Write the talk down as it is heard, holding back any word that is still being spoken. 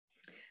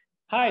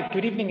Hi,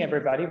 good evening,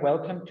 everybody.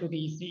 Welcome to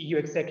the CEU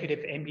Executive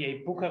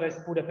MBA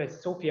Bucharest,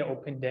 Budapest, Sofia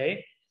Open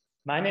Day.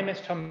 My name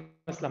is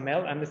Thomas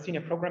Lamel. I'm the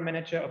Senior Program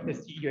Manager of the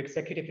CEU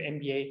Executive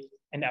MBA,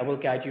 and I will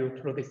guide you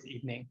through this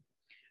evening.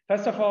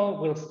 First of all,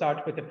 we'll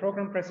start with the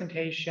program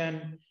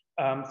presentation,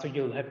 so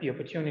you'll have the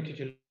opportunity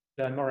to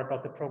learn more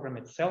about the program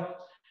itself,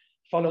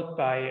 followed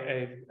by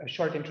a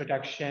short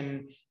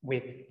introduction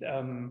with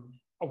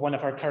one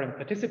of our current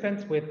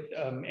participants, with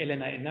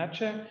Elena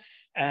Inace,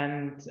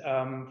 and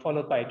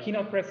followed by a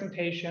keynote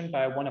presentation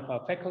by one of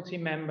our faculty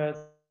members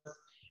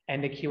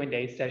and a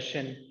Q&A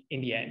session in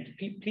the end.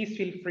 Please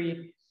feel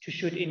free to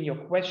shoot in your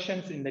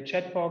questions in the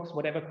chat box,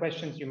 whatever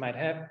questions you might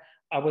have.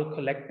 I will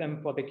collect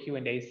them for the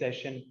Q&A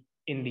session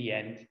in the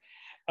end.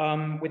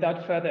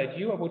 Without further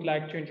ado, I would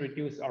like to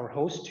introduce our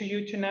host to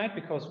you tonight,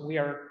 because we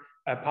are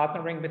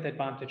partnering with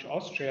Advantage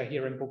Austria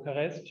here in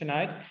Bucharest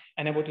tonight.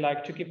 And I would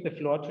like to give the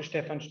floor to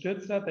Stefan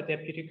Stürzer, the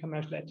Deputy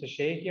Commercial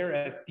Attaché here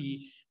at the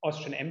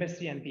Austrian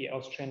Embassy and the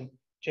Austrian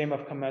Chamber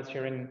of Commerce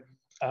here in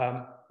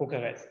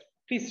Bucharest.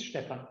 Please,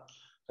 Stefan.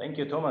 Thank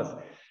you, Thomas.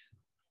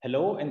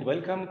 Hello and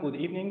welcome. Good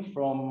evening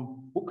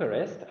from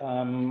Bucharest.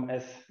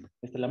 As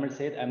Mr. Lammel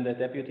said, I'm the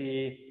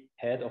Deputy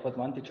Head of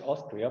Advantage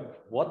Austria.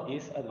 What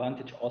is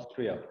Advantage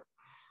Austria?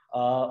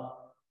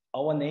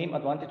 Our name,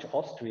 Advantage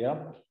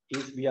Austria,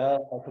 is we are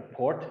a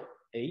support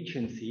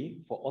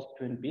agency for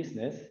Austrian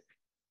business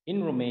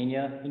in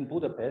Romania, in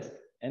Budapest,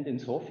 and in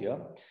Sofia.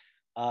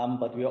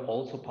 But we are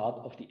also part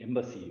of the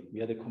embassy.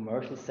 We are the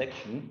commercial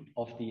section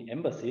of the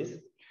embassies.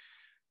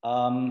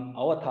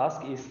 Our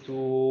task is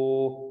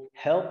to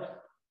help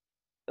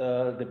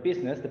the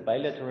business, the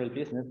bilateral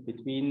business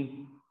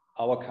between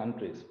our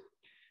countries.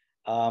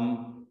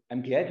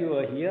 I'm glad you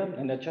are here,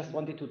 and I just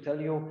wanted to tell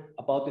you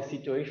about the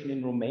situation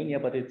in Romania,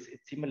 but it's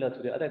similar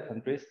to the other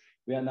countries.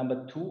 We are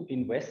number 2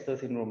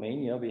 investors in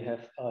Romania. We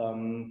have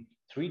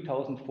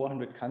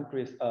 3,400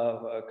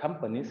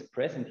 companies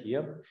present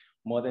here,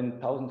 more than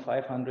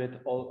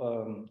 1,500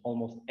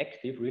 almost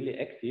active, really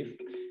active,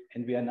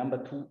 and we are number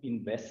 2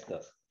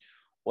 investors.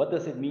 What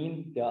does it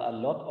mean? There are a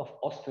lot of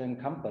Austrian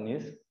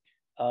companies.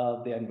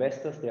 They are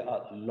investors. They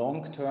are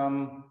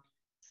long-term,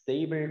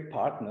 stable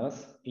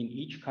partners in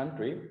each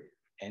country,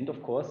 and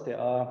of course, they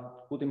are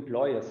good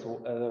employers.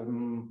 So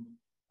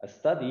a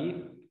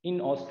study in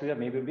Austria,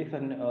 maybe with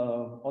an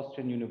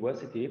Austrian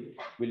university,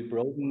 will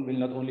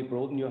not only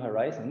broaden your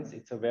horizons,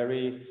 it's a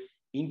very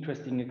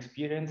interesting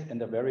experience and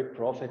a very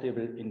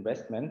profitable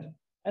investment.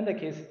 And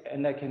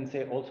I can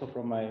say also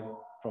from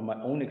my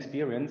own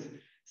experience,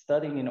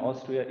 studying in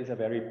Austria is a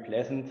very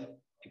pleasant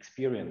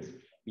experience.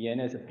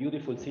 Vienna is a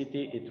beautiful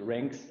city. It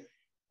ranks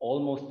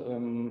almost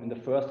in the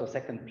first or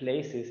second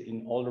places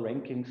in all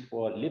rankings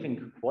for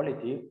living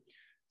quality.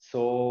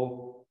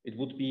 So it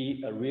would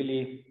be a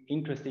really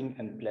interesting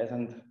and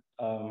pleasant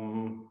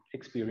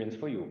experience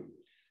for you.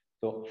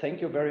 So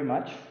thank you very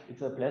much.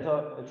 It's a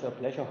pleasure. It's a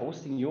pleasure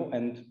hosting you,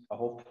 and I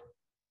hope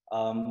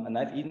a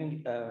nice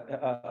evening.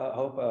 I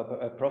hope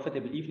a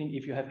profitable evening.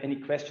 If you have any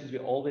questions,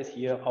 we're always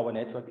here. Our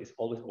network is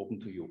always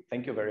open to you.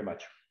 Thank you very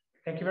much.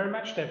 Thank you very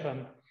much,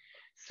 Stefan.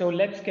 So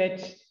let's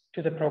get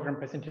to the program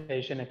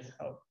presentation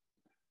itself.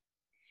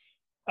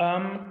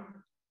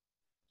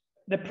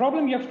 The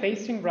problem you're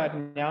facing right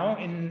now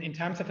in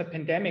times of a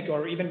pandemic,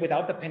 or even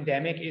without the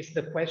pandemic, is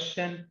the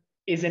question,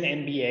 is an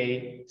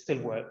MBA still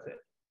worth it?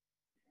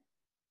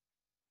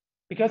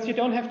 Because you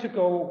don't have to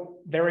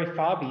go very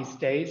far these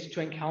days to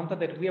encounter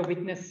that we are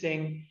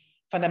witnessing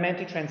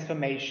fundamental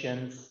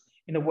transformations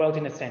in the world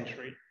in a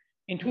century.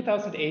 In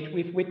 2008,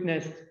 we've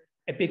witnessed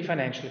a big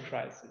financial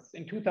crisis.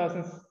 In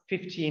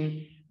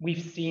 2015,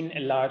 we've seen a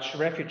large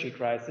refugee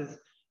crisis.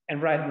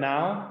 And right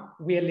now,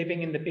 we are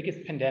living in the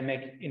biggest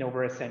pandemic in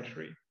over a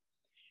century.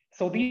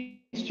 So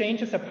these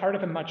changes are part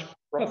of a much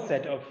broader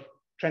set of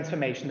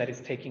transformation that is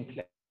taking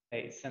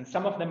place. And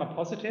some of them are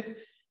positive,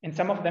 and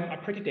some of them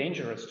are pretty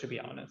dangerous, to be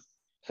honest.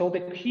 So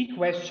the key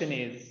question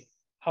is,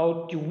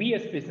 how do we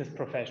as business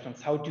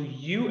professionals, how do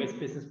you as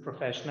business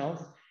professionals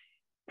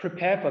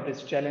prepare for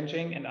this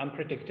challenging and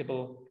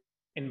unpredictable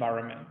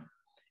environment?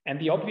 And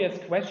the obvious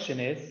question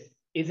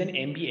is an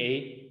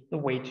MBA the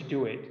way to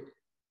do it?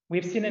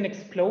 We've seen an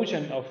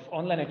explosion of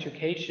online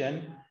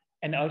education,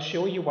 and I'll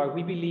show you why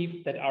we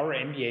believe that our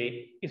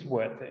MBA is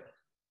worth it.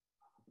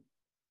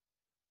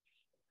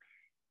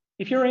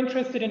 If you're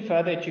interested in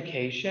further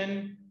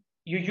education,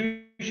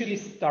 you usually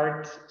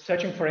start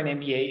searching for an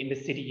MBA in the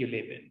city you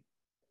live in.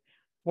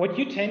 What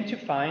you tend to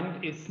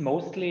find is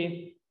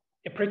mostly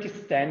a pretty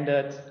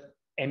standard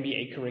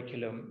MBA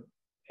curriculum,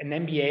 an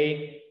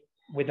MBA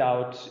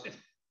without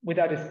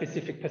a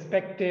specific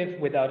perspective,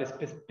 without a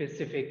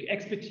specific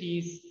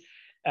expertise,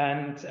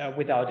 and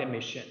without a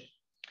mission.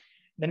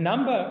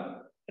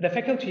 The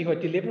faculty who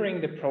are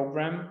delivering the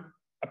program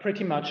are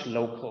pretty much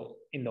local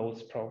in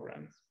those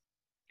programs.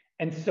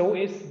 And so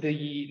is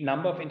the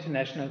number of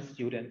international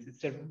students.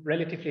 It's a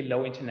relatively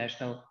low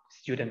international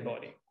student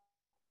body.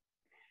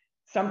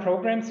 Some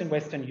programs in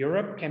Western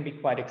Europe can be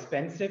quite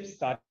expensive,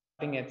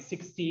 starting at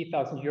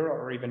 60,000 euro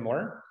or even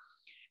more.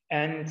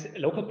 And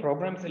local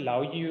programs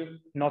allow you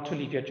not to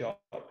leave your job.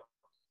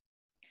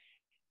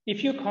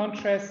 If you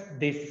contrast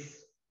this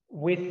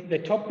with the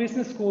top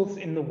business schools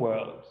in the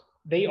world,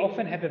 they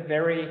often have a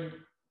very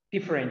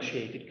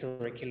differentiated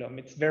curriculum.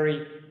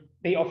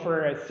 They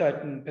offer a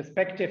certain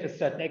perspective, a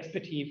certain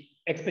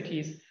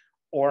expertise,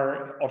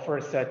 or offer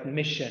a certain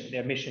mission.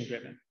 They're mission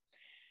driven.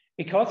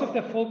 Because of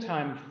the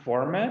full-time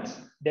format,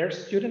 their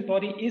student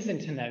body is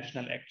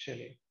international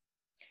actually.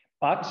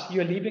 But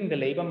you're leaving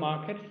the labor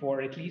market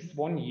for at least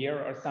 1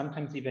 year or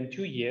sometimes even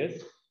 2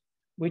 years,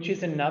 which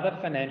is another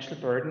financial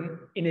burden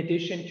in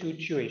addition to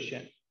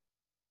tuition.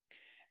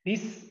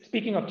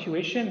 Speaking of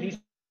tuition, these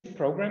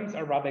programs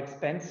are rather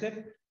expensive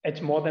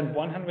at more than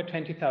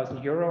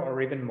 120,000 euro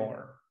or even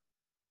more.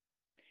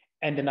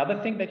 And another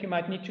thing that you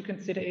might need to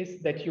consider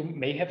is that you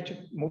may have to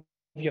move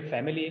your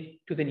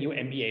family to the new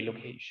MBA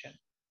location.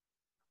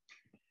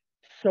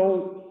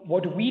 So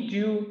what we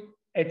do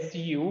at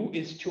CEU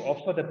is to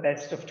offer the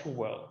best of 2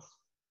 worlds.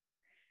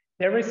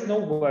 There is no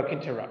work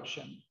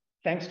interruption,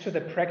 thanks to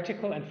the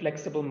practical and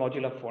flexible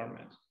modular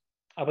format.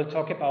 I will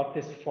talk about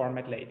this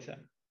format later.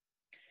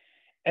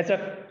 As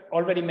I've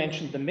already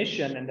mentioned the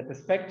mission and the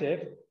perspective,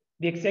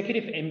 the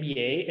Executive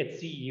MBA at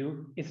CEU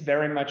is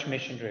very much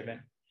mission-driven.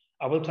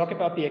 I will talk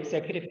about the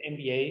Executive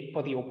MBA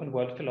for the open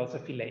world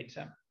philosophy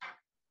later.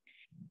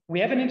 We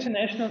have an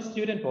international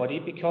student body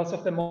because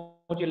of the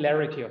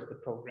modularity of the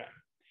program.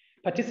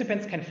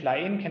 Participants can fly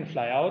in, can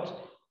fly out,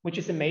 which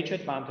is a major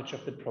advantage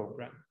of the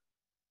program.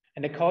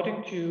 And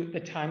according to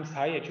the Times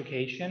Higher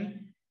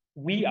Education,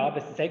 we are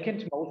the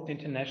second most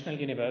international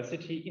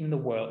university in the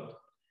world,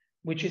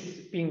 which is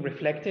being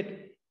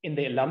reflected in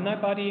the alumni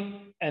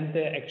body and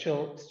the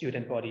actual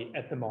student body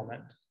at the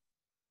moment.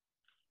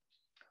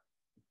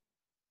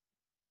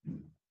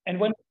 And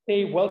when we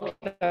say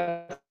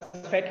world-class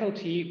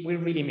faculty, we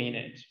really mean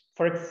it.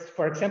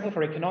 For example,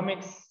 for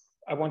economics,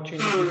 I want to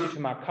introduce you to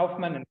Mark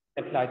Kaufman and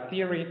applied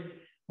theory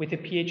with a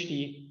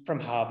PhD from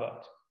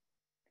Harvard.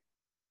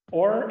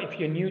 Or if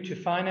you're new to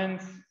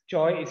finance,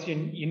 Joy is a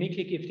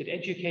uniquely gifted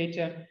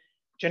educator.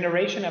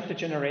 Generation after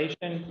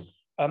generation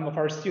of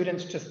our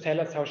students just tell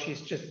us how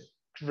she's just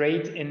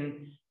great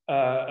in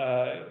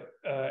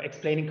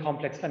explaining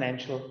complex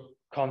financial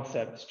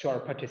concepts to our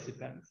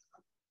participants.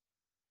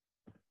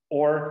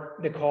 Or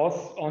the course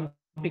on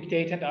big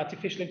data and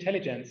artificial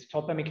intelligence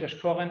taught by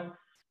Miklos Koren,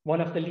 one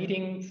of the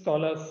leading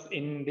scholars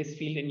in this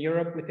field in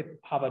Europe with a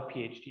Harvard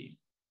PhD.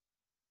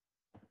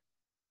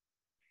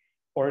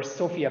 Or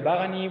Sofia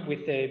Barani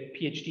with a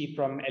PhD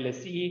from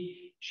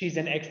LSE. She's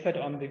an expert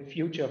on the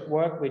future of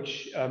work,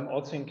 which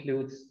also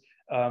includes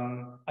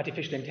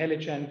artificial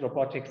intelligence,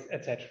 robotics,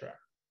 etc.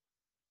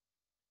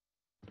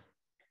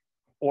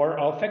 Or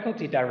our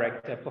faculty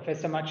director,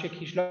 Professor Maciej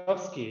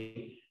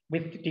Kiszlowski,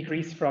 with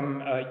degrees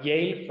from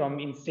Yale, from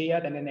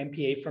INSEAD, and an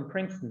MBA from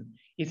Princeton.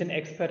 He's an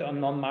expert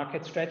on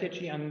non-market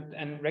strategy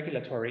and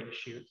regulatory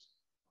issues.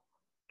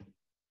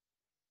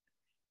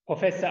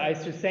 Professor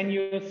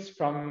Aistusenius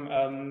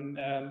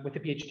with a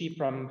PhD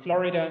from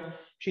Florida.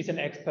 She's an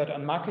expert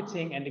on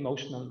marketing and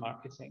emotional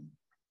marketing.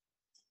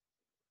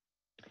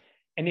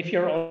 And if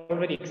you're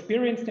already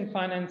experienced in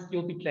finance,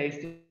 you'll be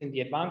placed in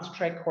the advanced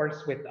track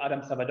course with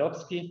Adam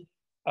Zawodowski,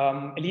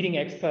 a leading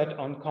expert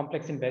on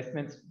complex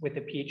investments with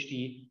a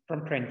PhD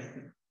from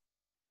Princeton.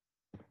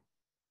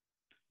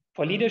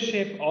 For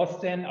leadership,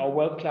 Austin, our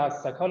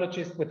world-class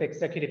psychologist with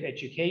executive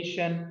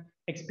education,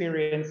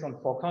 experience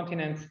on 4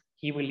 continents,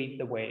 he will lead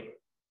the way.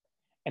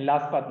 And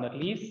last but not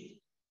least,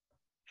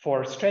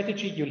 for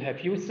strategy, you'll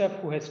have Yusuf,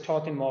 who has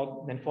taught in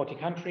more than 40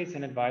 countries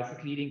and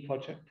advises leading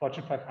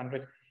Fortune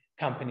 500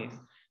 companies.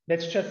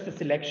 That's just a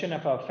selection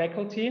of our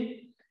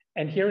faculty.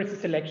 And here is a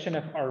selection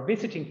of our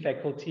visiting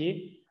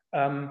faculty.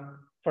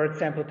 For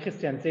example,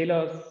 Christian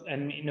Zelos,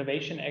 an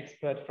innovation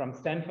expert from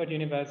Stanford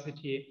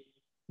University,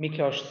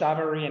 Miklos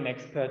Savary, an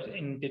expert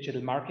in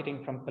digital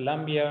marketing from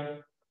Columbia,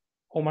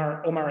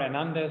 Omar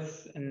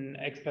Hernandez, an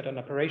expert on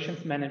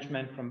operations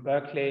management from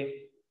Berkeley,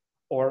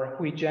 or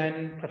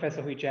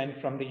Professor Hui Zhen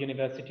from the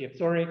University of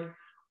Zurich,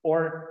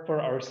 or for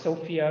our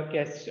Sofia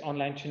guest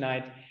online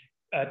tonight,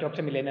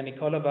 Dr. Milena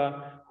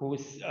Nikolova,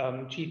 who's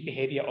Chief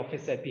Behavior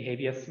Officer at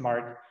Behavior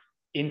Smart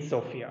in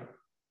Sofia.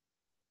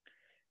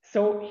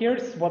 So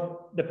here's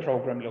what the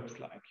program looks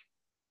like.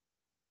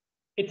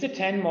 It's a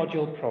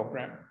 10-module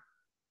program.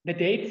 The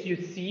dates you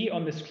see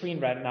on the screen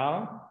right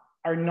now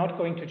are not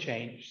going to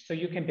change. So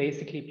you can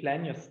basically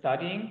plan your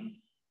studying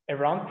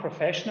around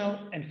professional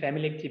and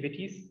family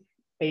activities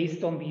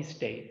based on these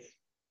dates.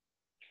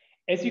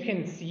 As you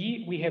can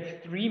see, we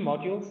have 3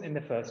 modules in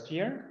the first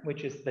year,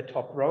 which is the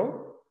top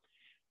row,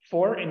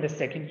 4 in the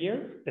second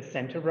year, the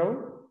center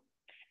row,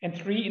 and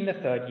 3 in the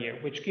third year,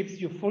 which gives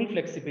you full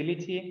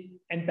flexibility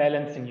and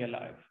balance in your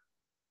life.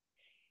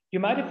 You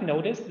might have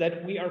noticed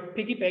that we are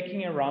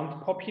piggybacking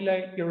around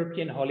popular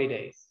European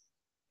holidays,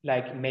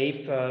 like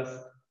May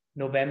 1st,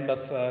 November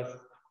 1st,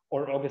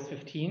 or August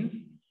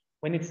 15th,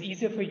 when it's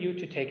easier for you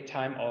to take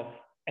time off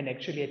and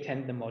actually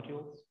attend the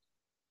modules.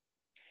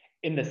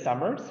 In the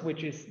summers,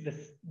 which is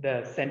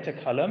the center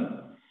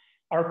column,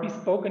 our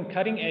bespoke and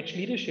cutting-edge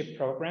leadership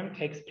program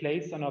takes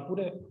place on our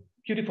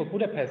beautiful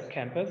Budapest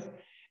campus,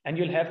 And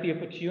you'll have the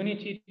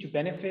opportunity to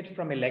benefit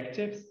from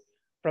electives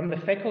from the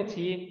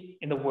faculty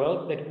in the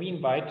world that we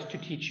invite to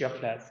teach your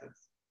classes.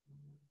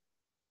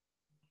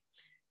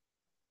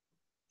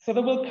 So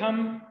there will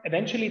come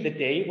eventually the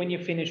day when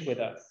you finish with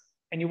us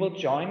and you will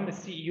join the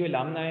CEU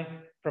alumni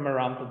from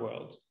around the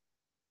world.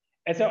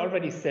 As I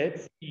already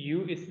said,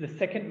 CEU is the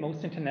second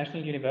most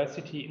international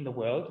university in the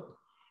world,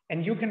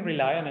 and you can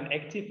rely on an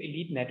active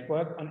elite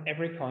network on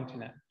every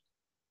continent.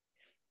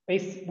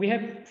 We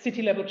have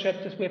city-level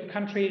chapters, we have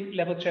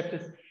country-level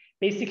chapters.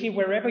 Basically,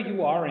 wherever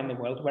you are in the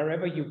world,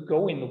 wherever you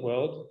go in the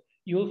world,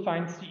 you'll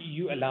find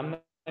CEU alumni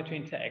to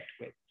interact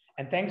with.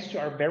 And thanks to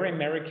our very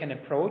American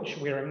approach,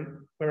 we're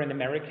an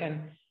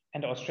American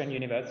and Austrian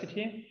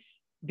university.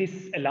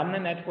 This alumni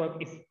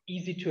network is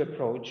easy to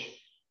approach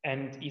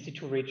and easy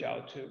to reach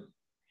out to.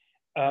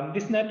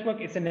 This network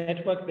is a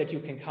network that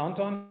you can count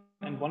on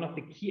and one of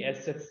the key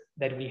assets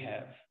that we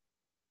have.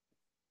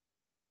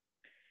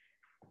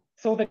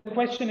 So the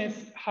question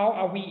is, how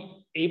are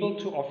we able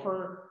to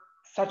offer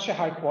such a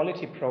high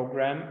quality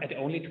program at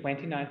only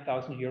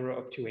 29,000 euro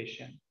of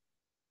tuition?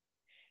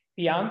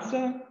 The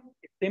answer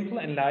is simple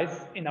and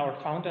lies in our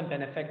founder and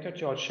benefactor,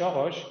 George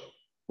Soros,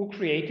 who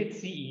created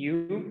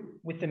CEU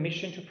with the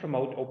mission to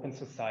promote open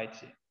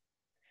society.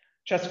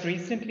 Just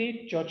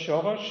recently, George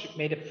Soros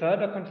made a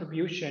further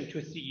contribution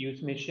to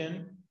CEU's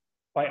mission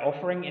by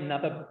offering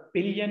another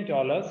 $1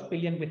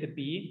 billion with a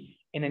B,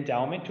 in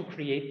endowment to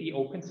create the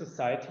Open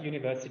Society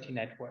University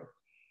Network,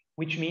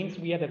 which means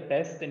we are the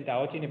best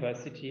endowed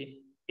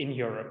university in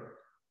Europe.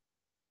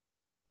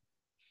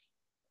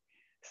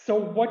 So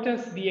what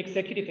does the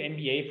Executive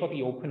MBA for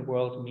the open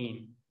world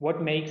mean?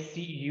 What makes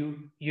CEU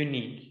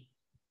unique?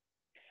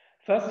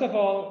 First of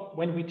all,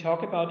 when we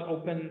talk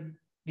about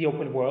the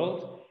open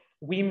world,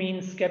 we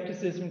mean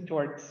skepticism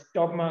towards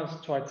dogmas,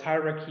 towards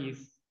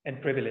hierarchies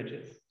and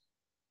privileges,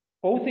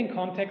 both in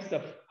context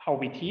of how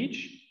we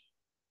teach,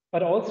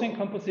 but also in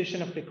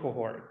composition of the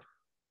cohort,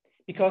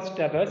 because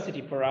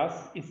diversity for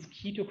us is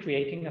key to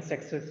creating a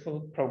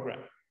successful program.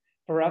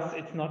 For us,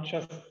 it's not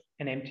just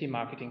an empty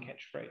marketing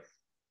catchphrase.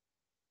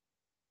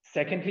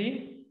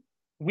 Secondly,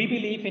 we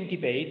believe in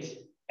debate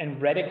and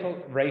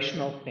radical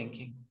rational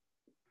thinking.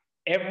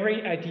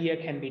 Every idea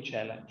can be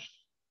challenged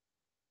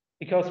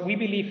because we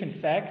believe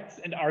in facts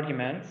and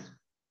arguments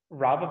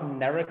rather than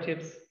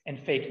narratives and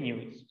fake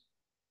news,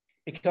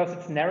 because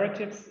it's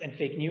narratives and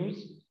fake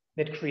news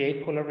that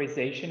create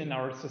polarization in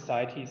our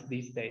societies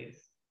these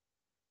days.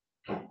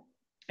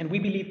 And we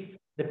believe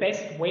the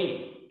best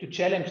way to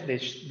challenge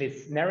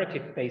this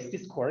narrative-based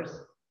discourse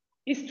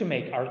is to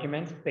make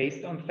arguments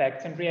based on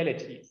facts and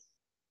realities,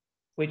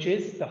 which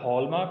is the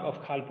hallmark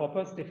of Karl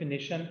Popper's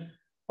definition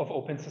of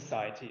open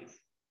societies.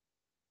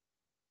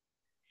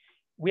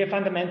 We are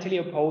fundamentally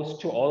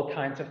opposed to all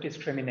kinds of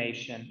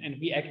discrimination, and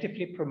we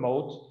actively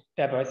promote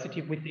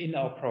diversity within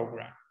our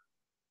program.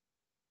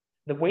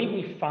 The way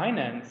we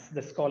finance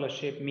the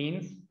scholarship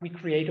means we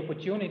create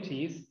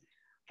opportunities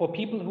for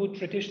people who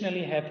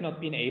traditionally have not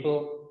been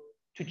able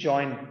to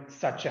join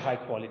such a high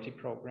quality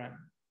program.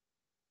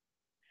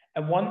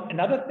 And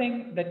another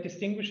thing that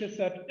distinguishes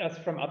us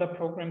from other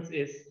programs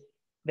is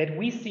that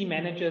we see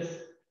managers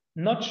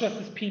not just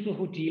as people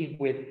who deal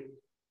with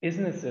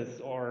businesses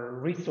or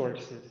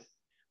resources,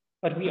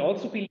 but we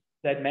also believe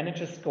that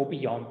managers go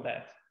beyond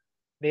that.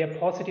 They are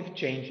positive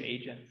change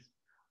agents.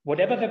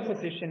 Whatever their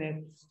position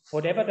is,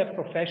 whatever their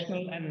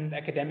professional and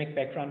academic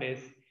background is,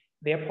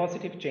 they are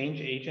positive change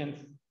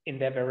agents in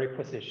their very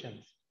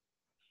positions.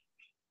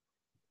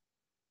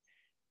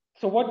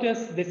 So what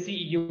does the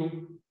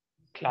CEU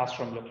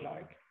classroom look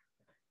like?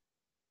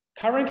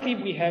 Currently,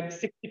 we have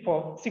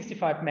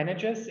 65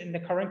 managers in the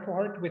current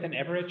cohort with an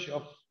average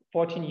of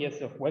 14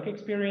 years of work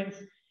experience,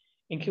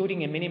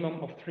 including a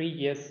minimum of 3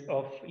 years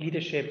of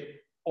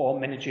leadership or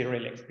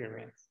managerial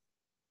experience.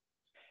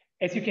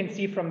 As you can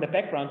see from the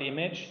background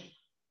image,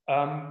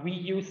 we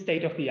use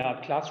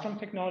state-of-the-art classroom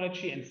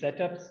technology and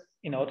setups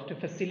in order to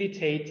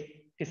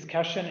facilitate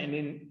discussion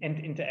and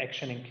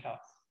interaction in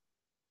class.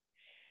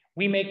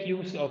 We make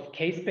use of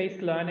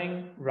case-based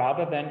learning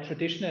rather than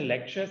traditional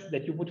lectures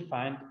that you would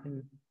find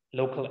in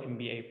local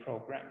MBA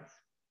programs,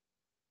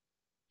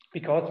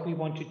 because we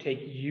want to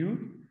take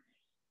you,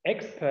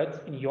 experts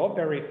in your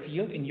very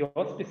field, in your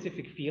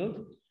specific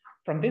field,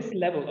 from this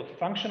level of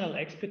functional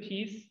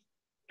expertise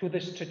to the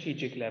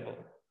strategic level.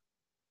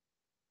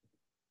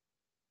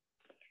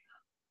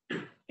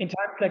 In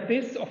times like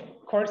this, of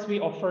course, we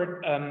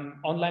offered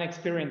online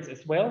experience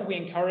as well. We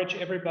encourage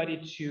everybody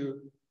to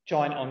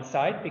join on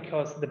site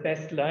because the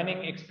best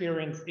learning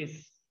experience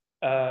is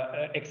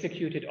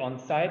executed on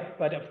site.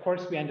 But of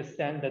course, we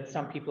understand that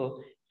some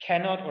people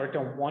cannot or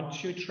don't want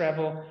to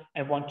travel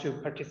and want to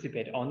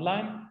participate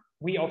online.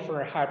 We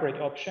offer a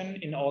hybrid option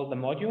in all the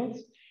modules.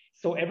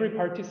 So every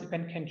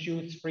participant can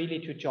choose freely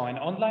to join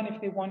online if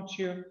they want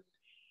to.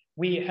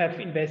 We have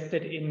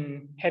invested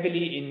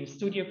heavily in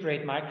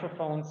studio-grade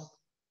microphones,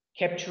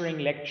 capturing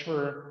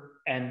lecturer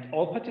and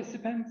all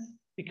participants,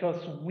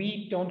 because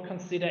we don't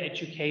consider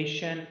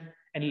education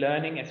and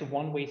learning as a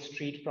one-way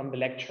street from the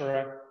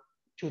lecturer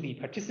to the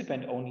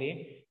participant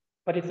only,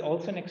 but it's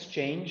also an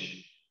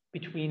exchange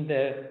between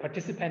the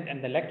participant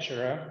and the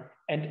lecturer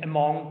and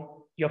among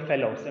your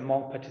fellows,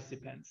 among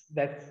participants.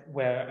 That's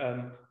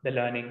where the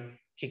learning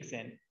kicks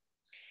in.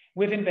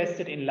 We've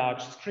invested in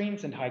large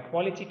screens and high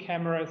quality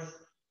cameras.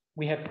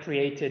 We have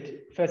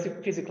created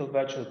physical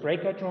virtual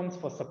breakout rooms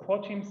for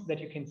support teams that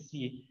you can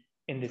see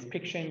in this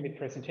picture in the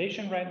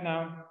presentation right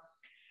now.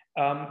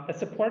 The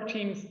support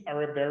teams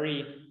are a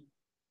very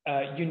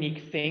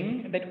unique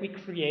thing that we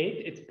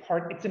create.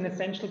 It's an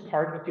essential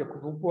part of your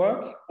group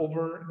work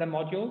over the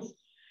modules.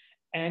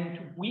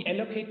 And we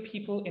allocate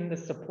people in the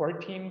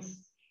support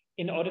teams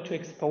in order to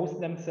expose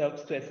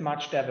themselves to as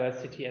much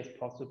diversity as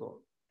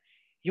possible.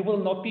 You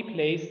will not be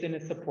placed in a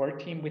support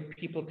team with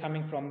people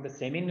coming from the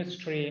same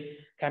industry,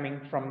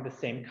 coming from the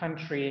same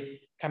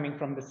country, coming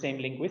from the same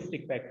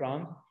linguistic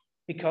background,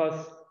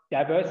 because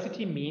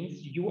diversity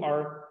means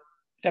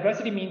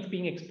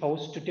being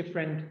exposed to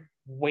different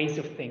ways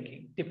of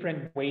thinking,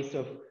 different ways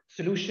of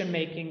solution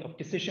making, of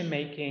decision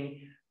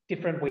making,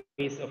 different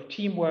ways of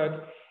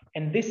teamwork.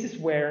 And this is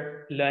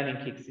where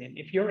learning kicks in.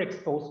 If you're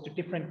exposed to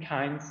different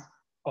kinds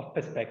of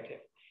perspective,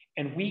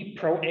 and we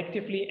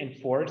proactively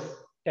enforce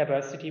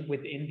diversity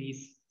within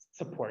these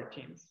support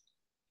teams.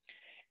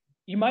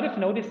 You might have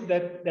noticed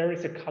that there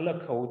is a color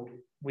code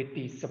with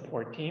these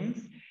support teams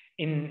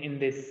in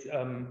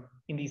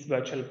these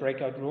virtual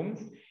breakout rooms,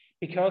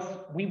 because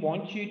we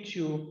want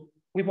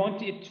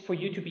it for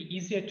you to be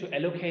easier to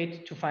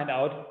allocate, to find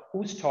out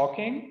who's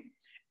talking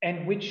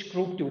and which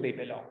group do they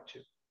belong to.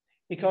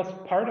 Because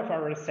part of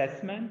our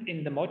assessment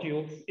in the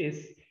modules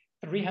is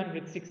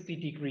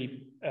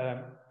 360-degree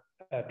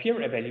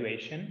peer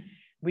evaluation,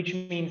 which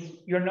means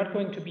you're not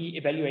going to be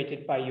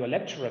evaluated by your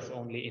lecturers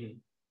only in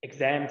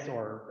exams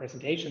or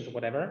presentations or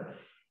whatever.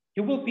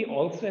 You will be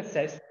also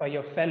assessed by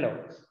your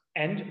fellows,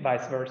 and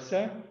vice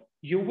versa.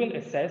 You will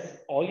assess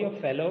all your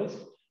fellows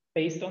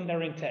based on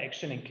their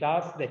interaction in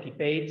class, their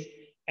debate,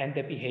 and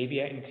their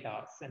behavior in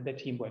class, and their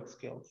teamwork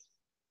skills.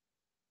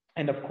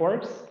 And of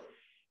course,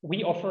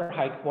 we offer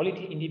high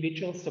quality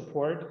individual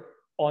support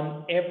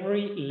on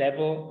every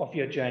level of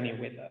your journey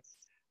with us.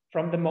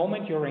 From the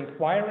moment you're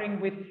inquiring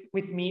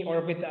with me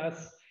or with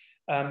us,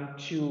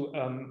 to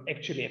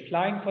actually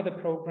applying for the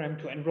program,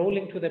 to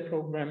enrolling to the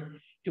program,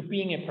 to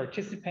being a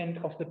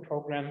participant of the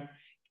program,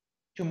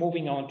 to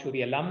moving on to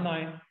the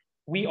alumni,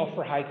 we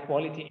offer high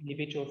quality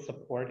individual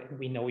support, and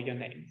we know your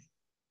names.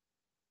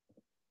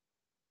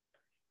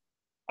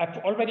 I've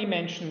already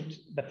mentioned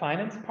the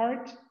finance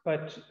part,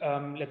 but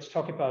let's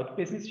talk about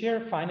business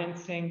here.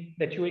 Financing,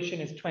 the tuition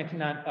is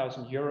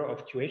 29,000 euro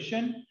of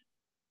tuition.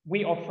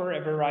 We offer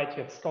a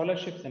variety of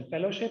scholarships and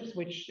fellowships,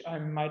 which I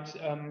might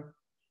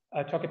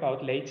talk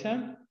about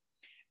later.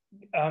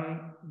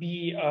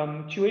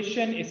 The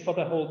tuition is for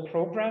the whole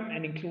program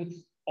and includes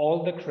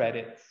all the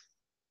credits.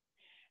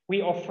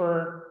 We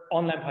offer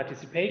online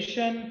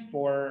participation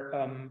for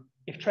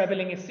if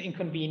traveling is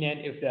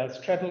inconvenient, if there's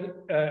travel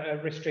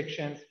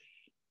restrictions,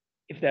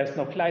 if there's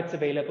no flights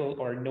available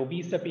or no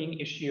visa being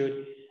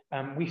issued.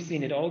 We've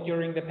seen it all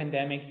during the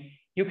pandemic.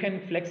 You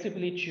can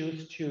flexibly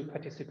choose to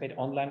participate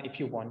online if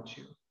you want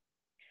to.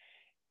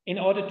 In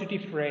order to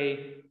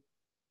defray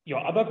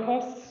your other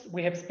costs,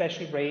 we have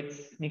special rates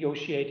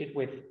negotiated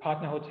with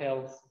partner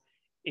hotels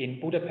in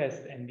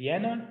Budapest and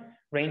Vienna,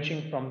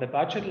 ranging from the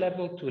budget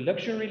level to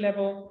luxury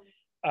level.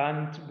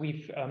 And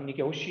we've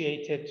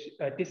negotiated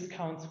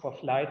discounts for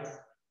flights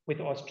with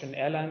Austrian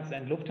Airlines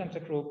and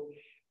Lufthansa Group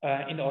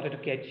in order to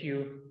get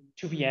you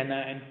to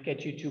Vienna and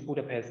get you to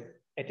Budapest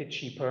at a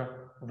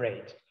cheaper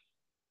rate.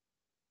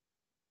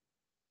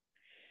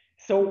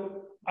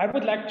 So I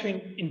would like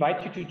to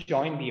invite you to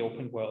join the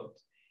open world.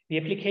 The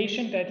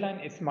application deadline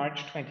is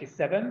March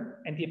 27,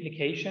 and the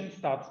application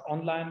starts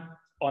online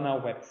on our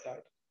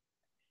website.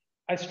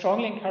 I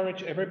strongly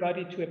encourage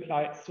everybody to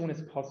apply as soon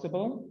as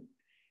possible,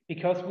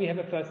 because we have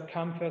a first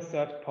come, first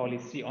served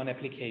policy on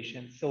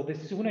applications. So the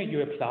sooner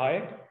you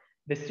apply,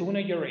 the sooner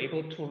you're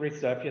able to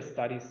reserve your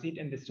study seat,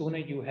 and the sooner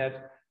you have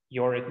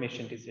your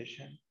admission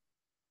decision.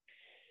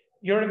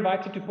 You're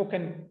invited to book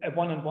a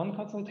one-on-one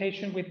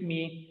consultation with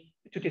me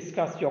to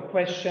discuss your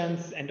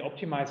questions and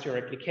optimize your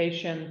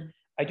application.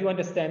 I do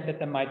understand that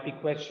there might be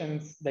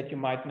questions that you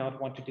might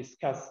not want to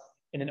discuss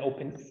in an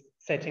open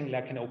setting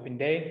like an open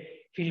day.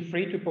 Feel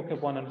free to book a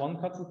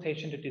one-on-one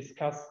consultation to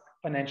discuss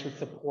financial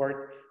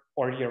support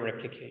or your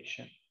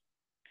application.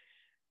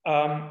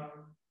 I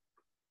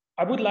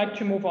would like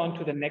to move on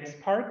to the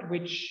next part,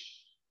 which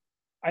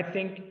I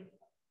think,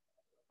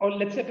 or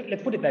let's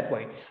put it that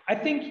way. I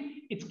think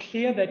it's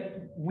clear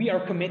that we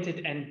are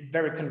committed and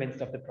very convinced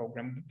of the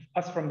program.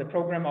 Us from the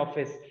program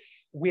office,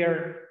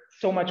 we're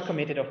so much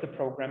committed of the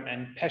program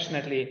and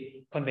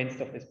passionately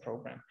convinced of this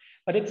program.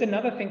 But it's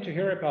another thing to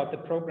hear about the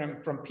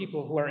program from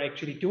people who are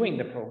actually doing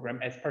the program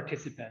as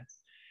participants.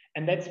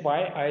 And that's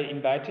why I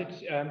invited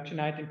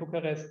tonight in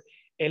Bucharest,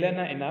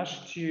 Elena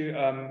Enash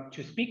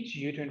to speak to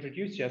you, to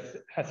introduce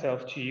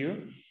herself to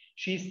you.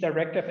 She's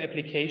Director of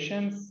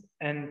Applications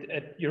and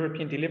at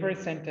European Delivery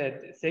Center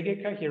at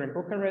Segeka here in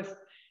Bucharest.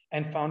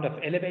 and founder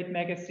of Elevate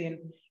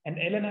magazine. And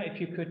Elena, if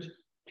you could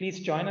please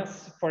join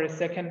us for a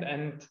second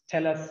and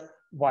tell us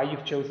why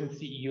you've chosen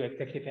CEU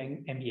Executive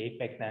MBA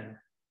back then.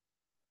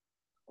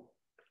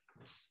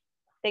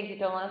 Thank you,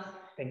 Thomas.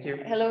 Thank you.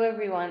 Hello,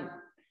 everyone.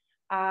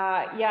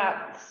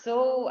 Yeah,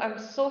 so I'm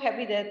so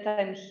happy that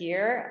I'm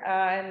here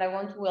and I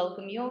want to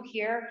welcome you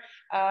here.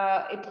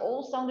 It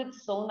all sounded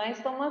so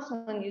nice, Thomas,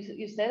 when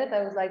you said it.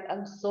 I was like,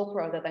 I'm so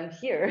proud that I'm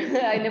here.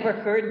 I never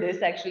heard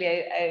this, actually.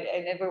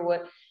 I never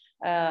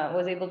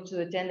was able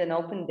to attend an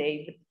open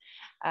day. But,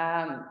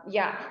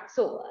 yeah,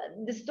 so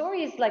the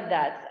story is like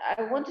that.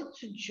 I wanted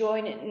to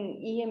join an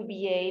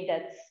EMBA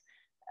that's,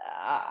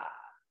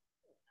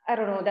 I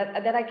don't know,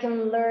 that I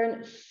can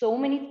learn so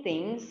many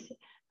things.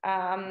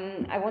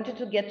 I wanted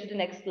to get to the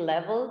next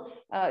level.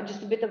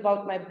 Just a bit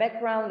about my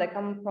background. I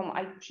come from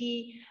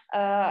IT.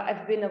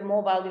 I've been a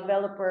mobile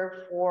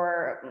developer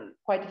for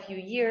quite a few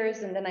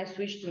years, and then I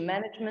switched to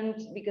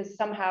management because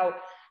somehow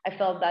I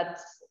felt that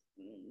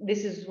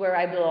this is where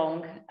I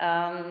belong.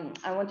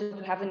 I wanted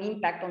to have an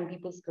impact on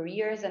people's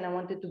careers, and I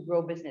wanted to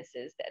grow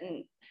businesses.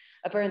 And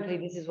apparently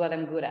this is what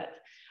I'm good at.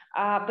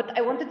 But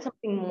I wanted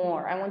something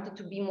more. I wanted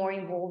to be more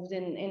involved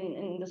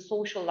in the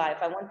social life.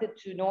 I wanted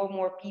to know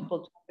more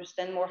people, to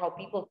understand more how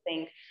people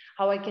think,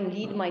 how I can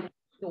lead my team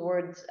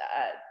towards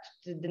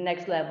to the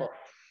next level.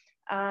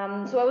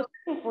 So I was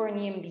looking for an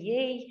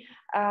EMBA,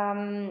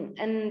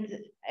 and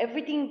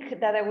everything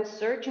that I was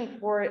searching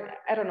for,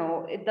 I don't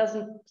know,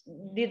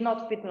 did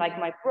not fit like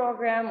my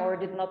program or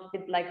did not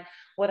fit like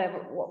what I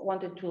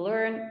wanted to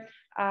learn.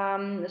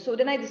 So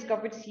then I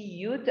discovered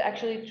CEU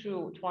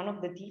through one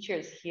of the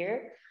teachers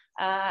here.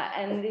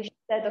 And she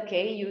said,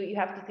 okay, you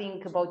have to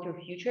think about your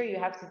future. You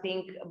have to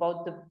think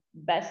about the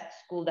best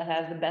school that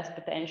has the best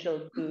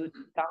potential to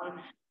become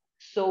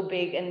so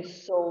big and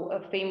so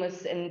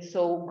famous and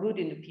so good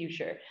in the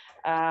future.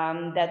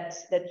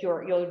 That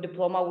your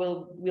diploma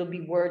will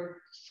be worth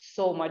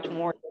so much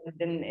more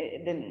than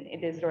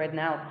it is right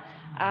now.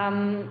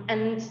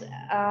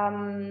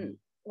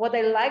 What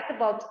I liked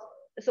about,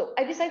 so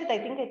I decided,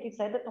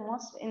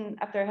 Thomas,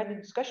 after I had the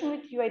discussion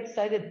with you, I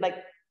decided like,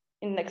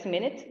 in the next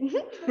minute.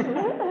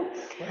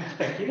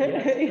 Thank you.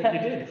 Yes, yeah.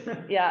 You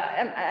did.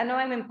 Yeah, I know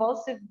I'm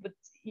impulsive, but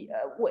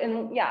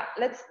and yeah,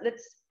 let's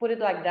put it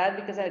like that,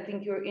 because I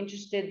think you're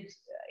interested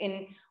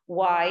in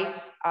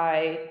why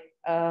I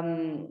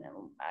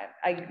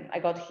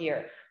got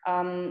here.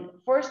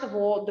 First of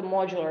all, the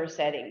modular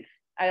setting.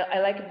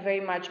 I like it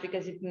very much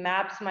because it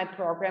maps my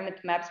program,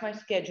 it maps my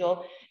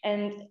schedule,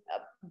 and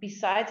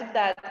besides of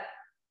that,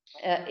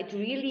 it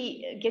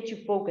really gets you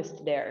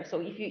focused there.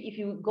 So if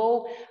you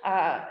go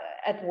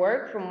at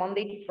work from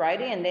Monday to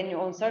Friday, and then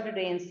on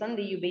Saturday and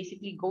Sunday you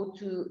basically go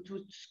to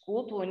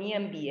school, to an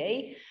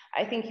EMBA,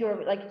 I think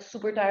you're like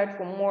super tired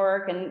from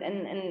work, and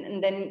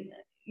then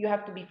you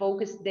have to be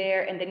focused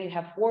there, and then you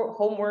have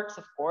homeworks,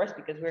 of course,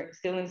 because we're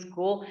still in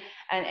school,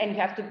 and you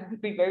have to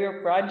prepare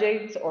your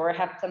projects or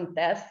have some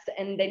tests,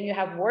 and then you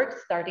have work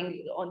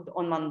starting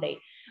on Monday.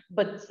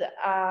 But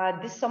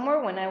this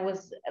summer, when I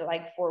was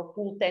like for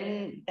full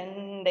 10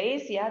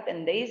 days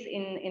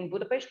in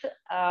Budapest,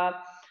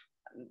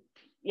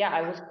 yeah,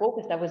 I was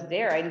focused. I was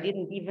there. I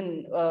didn't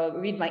even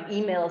read my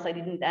emails. I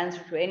didn't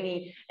answer to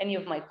any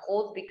of my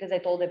calls, because I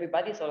told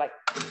everybody, so like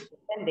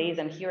 10 days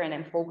I'm here and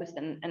I'm focused,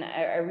 and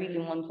I really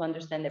want to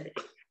understand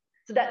everything.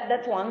 So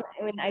that's one.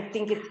 I mean, I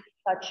think it's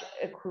such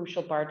a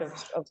crucial part of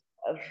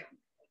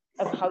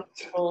how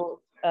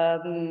people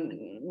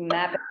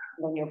map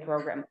on your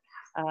program.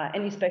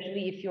 And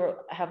especially if you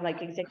have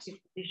like executive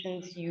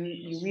positions,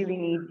 you really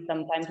need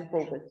some time to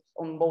focus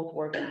on both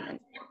work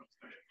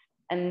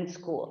and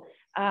school.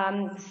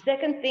 The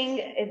second thing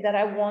is that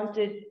I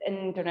wanted an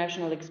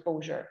international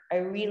exposure. I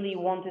really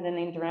wanted an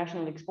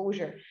international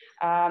exposure.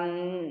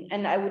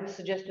 And I would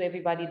suggest to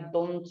everybody,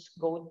 don't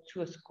go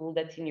to a school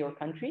that's in your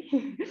country,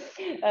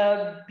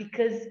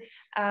 because,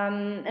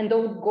 and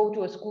don't go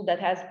to a school that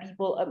has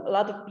a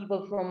lot of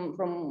people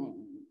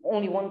from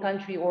only one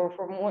country, or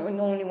from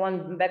only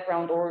one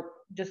background, or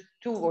just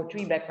 2 or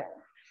 3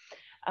 backgrounds.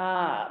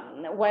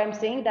 Why I'm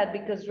saying that,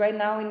 because right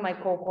now in my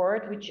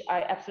cohort, which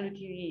I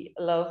absolutely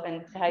love,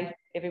 and hi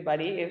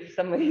everybody if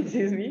somebody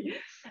sees me,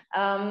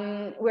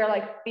 we're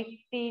like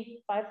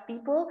 55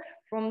 people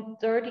from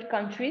 30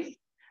 countries,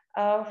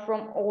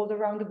 from all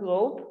around the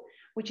globe,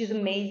 which is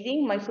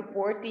amazing. My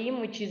support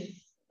team, which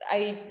is,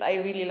 I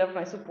really love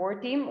my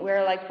support team.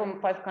 We're like from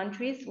 5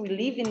 countries. We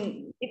live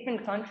in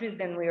different countries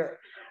than we're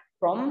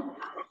from,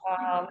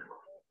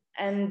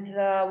 and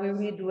we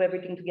really do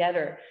everything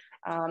together.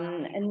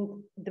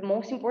 And the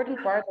most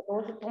important part, that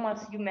also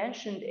Thomas, you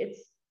mentioned,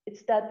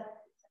 it's that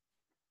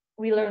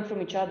we learn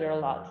from each other a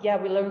lot. Yeah,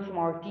 we learn from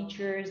our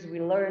teachers,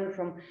 we learn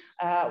from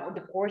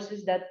the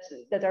courses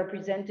that are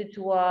presented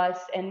to us,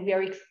 and we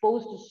are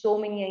exposed to so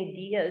many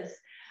ideas.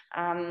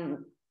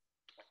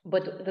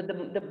 But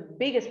the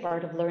biggest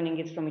part of learning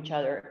is from each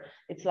other.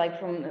 It's like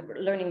from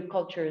learning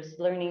cultures,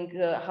 learning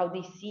how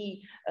they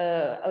see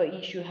an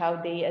issue, how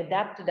they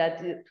adapt to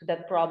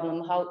that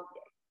problem, how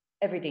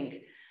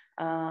everything.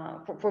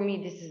 For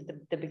me, this is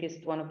the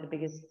biggest, one of the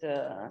biggest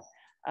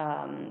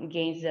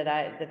gains that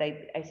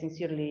I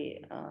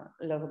sincerely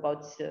love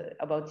about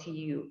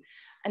CEU.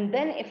 And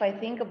then if I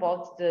think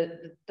about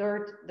the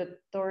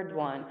third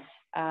one,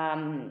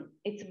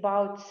 it's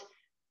about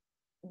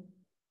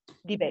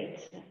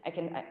debate.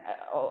 I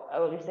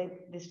always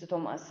say this to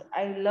Thomas.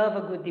 I love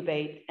a good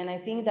debate, and I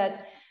think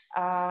that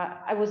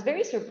I was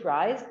very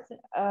surprised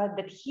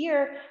that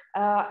here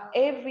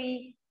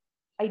every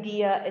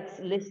idea it's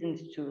listened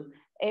to.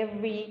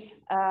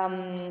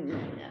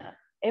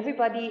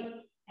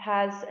 Everybody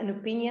has an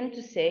opinion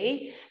to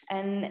say,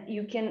 and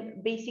you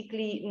can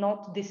basically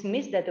not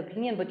dismiss that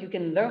opinion, but you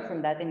can learn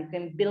from that and you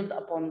can build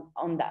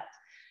on that.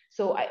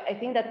 So I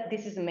think that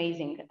this is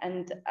amazing,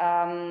 and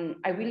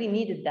I really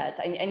needed that.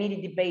 I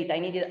needed debate. I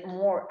needed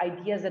more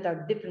ideas that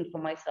are different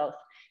from myself,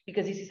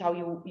 because this is how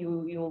you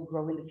will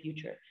grow in the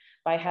future,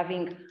 by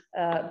having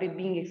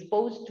being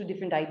exposed to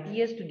different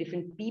ideas, to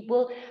different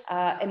people,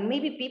 and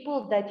maybe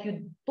people that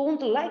you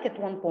don't like at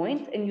one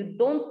point and you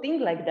don't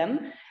think like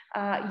them.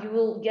 You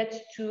will get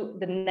to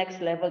the next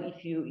level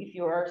if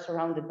you are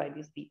surrounded by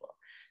these people.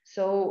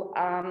 So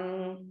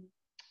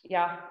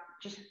yeah,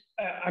 just.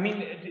 I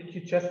mean,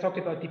 you just talked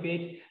about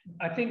debate.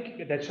 I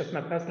think that's just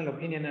my personal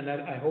opinion, and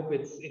I hope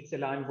it's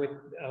aligned with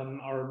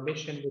our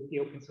mission, with the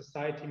Open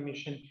Society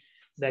mission,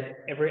 that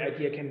every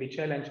idea can be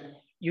challenged.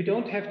 You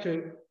don't have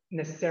to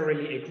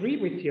necessarily agree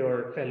with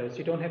your fellows.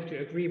 You don't have to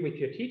agree with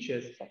your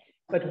teachers,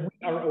 but we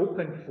are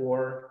open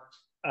for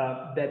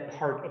that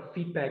part of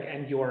feedback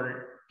and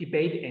your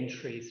debate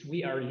entries.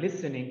 We are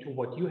listening to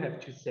what you have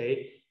to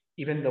say,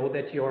 even though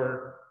that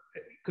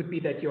could be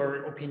that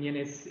your opinion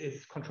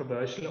is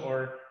controversial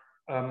or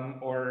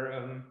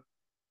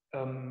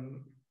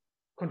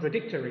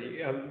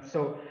contradictory.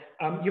 So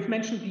you've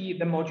mentioned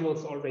the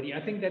modules already.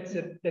 I think that's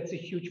a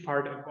huge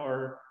part of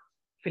our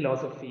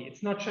philosophy.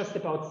 It's not just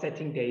about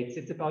setting dates.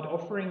 It's about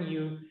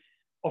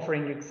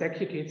offering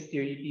executives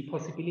the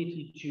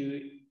possibility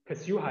to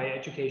pursue higher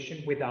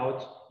education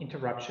without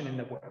interruption in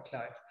the work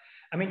life.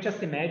 I mean,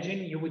 just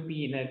imagine you would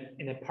be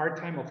in a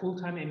part-time or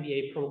full-time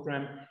MBA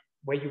program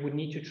where you would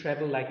need to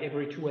travel like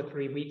every 2 or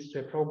 3 weeks to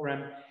a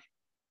program.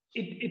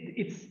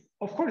 It's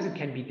of course it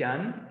can be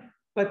done,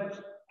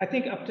 but I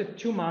think after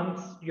 2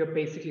 months you're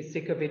basically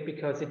sick of it,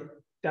 because it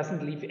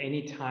doesn't leave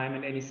any time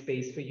and any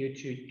space for you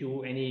to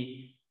do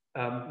any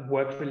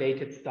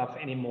work-related stuff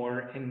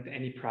anymore and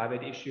any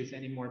private issues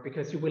anymore,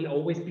 because you will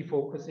always be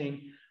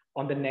focusing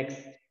on the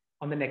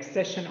next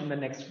session, on the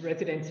next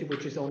residency,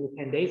 which is only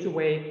 10 days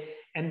away,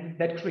 and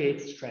that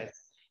creates stress.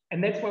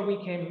 And that's why we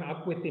came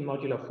up with the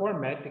modular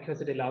format, because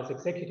it allows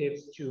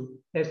executives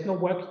there's no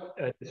work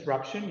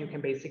disruption. You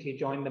can basically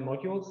join the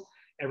modules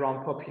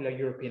around popular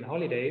European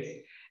holidays.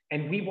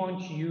 And we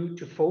want you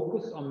to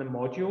focus on the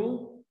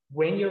module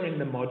when you're in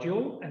the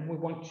module, and we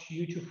want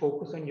you to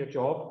focus on your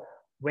job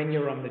when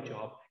you're on the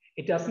job.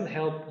 It doesn't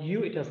help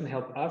you, it doesn't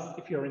help us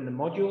if you're in the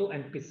module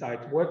and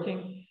besides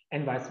working,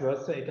 and vice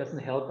versa. It doesn't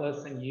help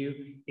us and you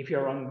if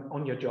you're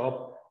on your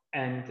job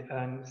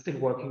and still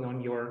working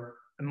on your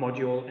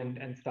module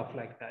and stuff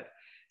like that.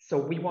 So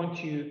we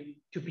want you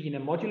to be in a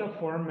modular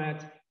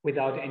format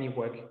without any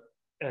work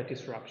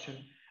disruption.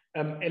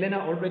 Elena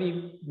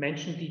already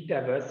mentioned the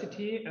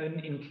diversity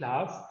in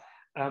class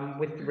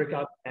with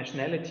regard to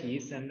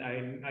nationalities, and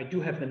I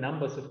do have the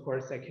numbers, of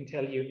course. I can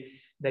tell you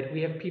that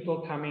we have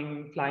people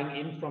flying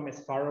in from as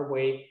far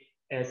away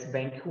as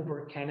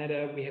Vancouver,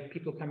 Canada. We have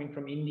people coming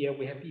from India.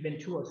 We have even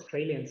 2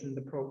 Australians in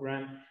the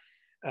program,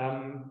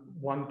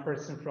 1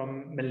 person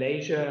from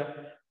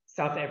Malaysia,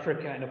 South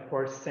Africa, and of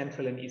course,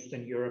 Central and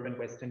Eastern Europe and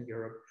Western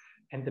Europe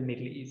and the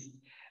Middle East.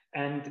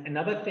 And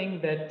another thing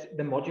that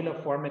the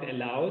modular format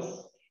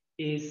allows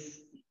is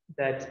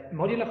that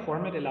modular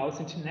format allows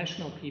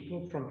international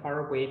people from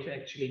far away to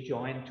actually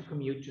join, to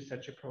commute to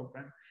such a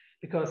program,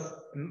 because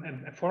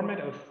a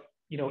format of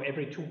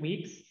every 2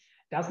 weeks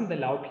doesn't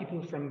allow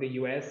people from the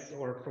US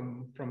or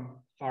from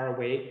far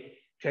away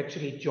to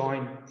actually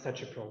join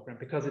such a program,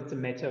 because it's a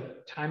matter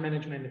of time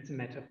management, it's a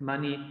matter of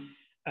money.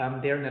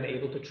 They're not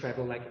able to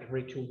travel like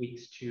every 2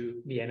 weeks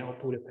to Vienna or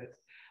Budapest.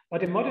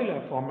 But a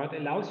modular format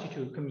allows you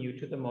to commute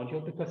to the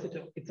module, because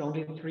it's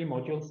only 3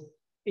 modules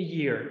a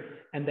year,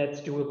 and that's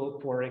doable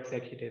for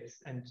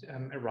executives and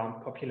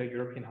around popular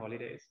European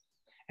holidays.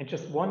 And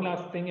just one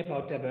last thing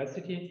about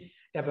diversity.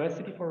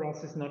 Diversity for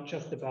us is not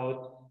just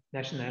about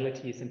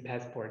nationalities and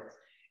passports.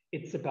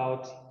 It's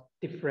about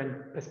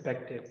different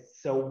perspectives.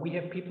 So we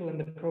have people in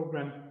the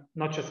program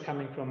not just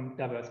coming from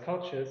diverse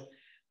cultures,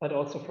 but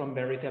also from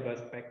very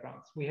diverse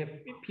backgrounds. We have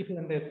people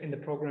in the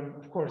program,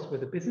 of course,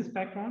 with a business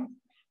background,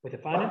 with a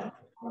finance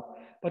background,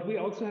 but we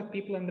also have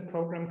people in the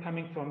program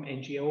coming from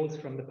NGOs,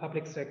 from the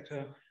public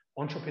sector,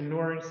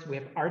 entrepreneurs. We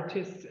have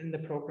artists in the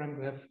program.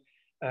 We have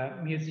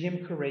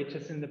museum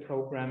curators in the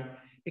program,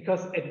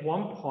 because at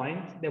one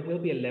point there will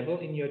be a level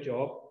in your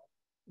job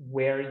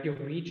where you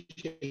reach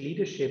a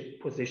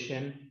leadership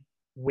position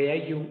where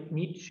you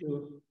need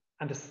to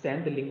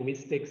understand the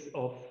linguistics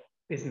of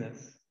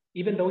business.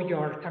 Even though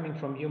you're coming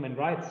from human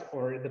rights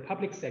or the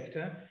public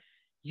sector,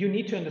 you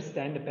need to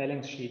understand the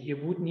balance sheet. You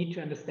would need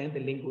to understand the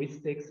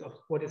linguistics of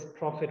what is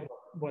profit,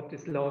 what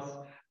is loss,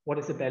 what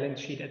is a balance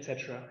sheet,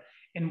 etc.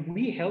 And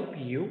we help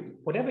you,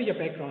 whatever your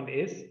background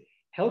is,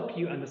 help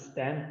you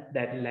understand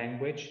that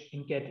language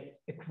and get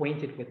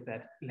acquainted with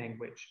that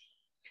language.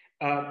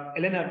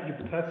 Elena, you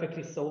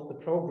perfectly sold the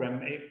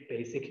program,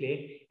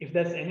 basically. If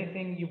there's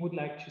anything you would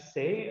like to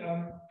say.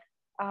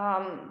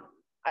 Yeah,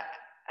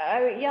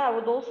 I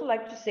would also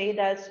like to say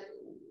that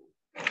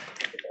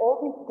all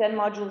these 10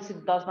 modules,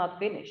 it does not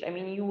finish. I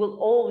mean, you will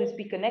always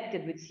be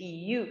connected with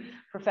CEU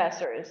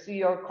professors,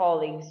 your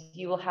colleagues.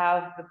 You will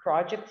have the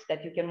projects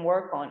that you can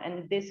work on.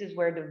 And this is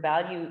where the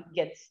value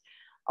gets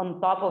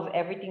on top of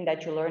everything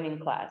that you learn in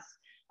class.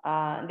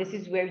 This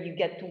is where you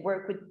get to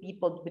work with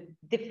people with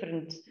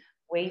different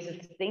ways of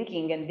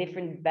thinking and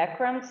different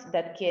backgrounds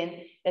that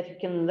you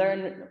can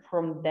learn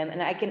from them.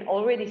 And I can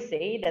already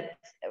say that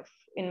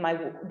in my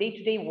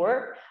day-to-day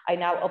work, I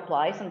now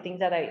apply some things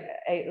that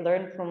I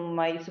learned from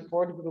my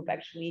support group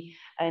actually,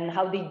 and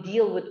how they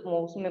deal with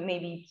most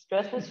maybe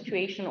stressful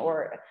situation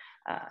or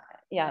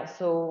yeah.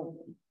 So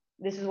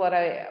this is what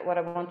I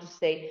want to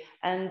say.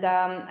 And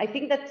I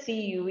think that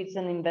CEU is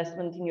an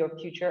investment in your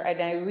future.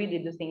 And I really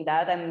do think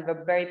that. I'm a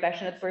very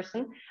passionate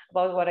person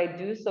about what I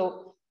do.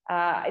 So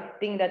I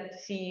think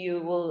that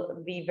CEU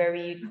will be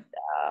very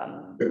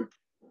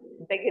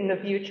big in the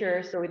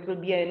future. So it will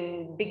be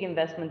a big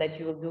investment that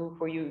you will do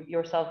for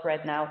yourself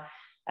right now.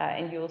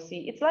 And you will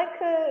see, it's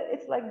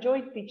like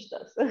Joy teaches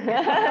us,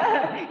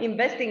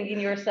 investing in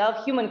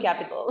yourself, human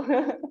capital.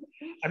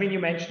 I mean, you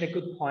mentioned a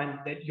good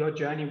point that your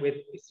journey with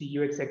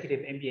CEU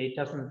Executive MBA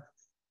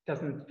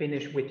doesn't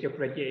finish with your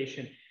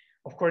graduation.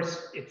 Of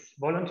course, it's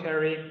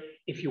voluntary.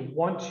 If you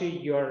want to,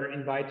 you're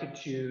invited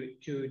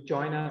to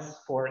join us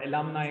for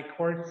alumni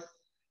course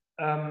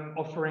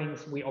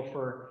offerings. We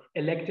offer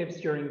electives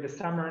during the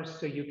summer,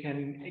 so you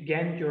can,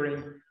 again,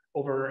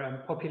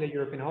 over popular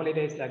European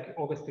holidays like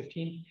August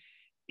 15th,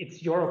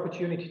 it's your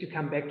opportunity to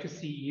come back to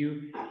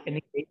CEU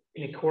and engage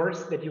in a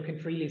course that you can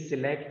freely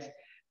select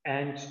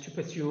and to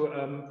pursue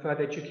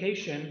further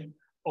education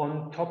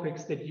on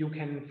topics that you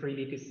can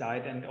freely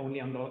decide, and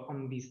only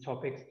on these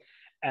topics.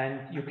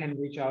 And you can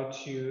reach out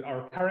to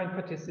our current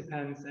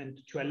participants and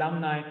to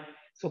alumni.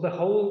 So the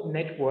whole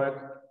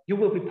network, you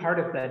will be part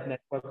of that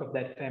network, of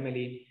that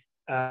family,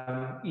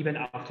 even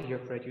after your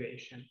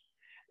graduation.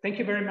 Thank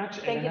you very much,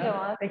 Thank Elena. you,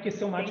 Thomas. Thank you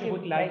so much. I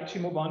would like to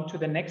move on to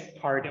the next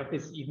part of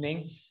this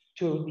evening,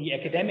 to the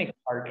academic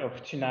part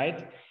of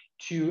tonight,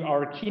 to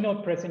our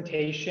keynote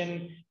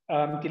presentation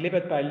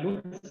delivered by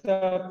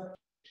Luca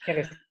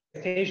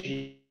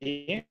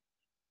Kerestegi,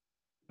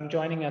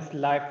 joining us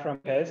live from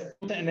Budapest,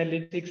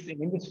 Analytics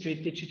in Industry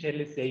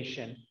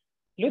Digitalization.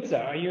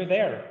 Lutza, are you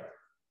there?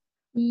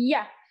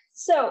 Yeah.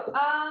 So,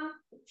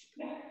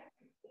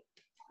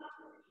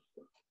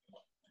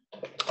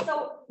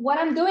 what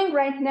I'm doing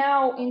right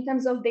now in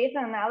terms of data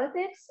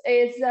analytics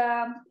is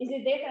a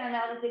data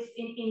analytics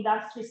in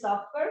industry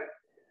software.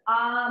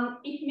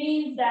 It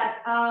means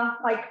that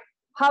like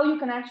how you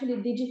can actually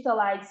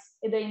digitalize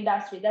the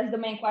industry. That's the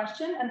main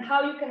question, and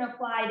how you can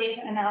apply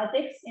data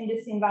analytics in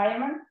this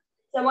environment.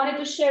 So I wanted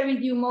to share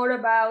with you more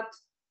about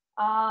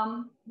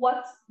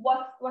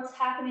what's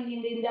happening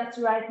in the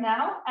industry right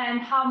now and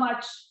how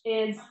much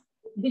is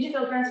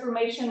digital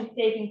transformation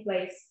taking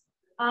place.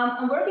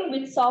 I'm working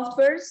with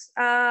softwares.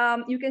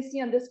 You can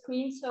see on the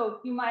screen,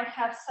 so you might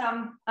have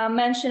some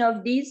mention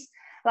of these,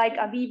 like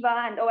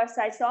Aviva and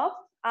OSI Soft.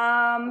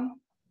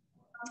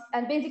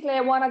 And basically,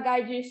 I want to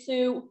guide you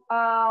through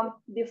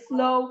the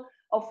flow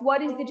of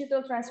what is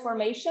digital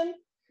transformation,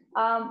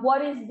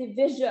 what is the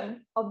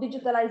vision of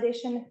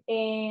digitalization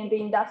in the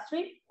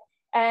industry,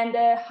 and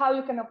how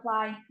you can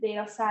apply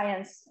data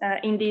science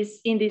in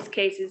these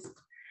cases.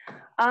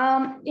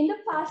 In the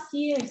past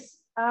years,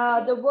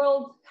 the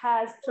world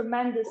has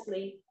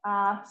tremendously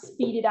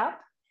speeded up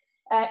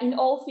in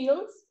all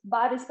fields,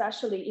 but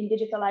especially in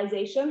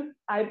digitalization.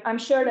 I'm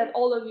sure that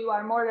all of you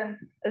are more than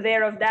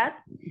aware of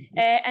that.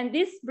 And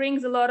this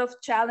brings a lot of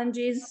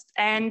challenges,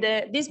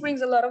 to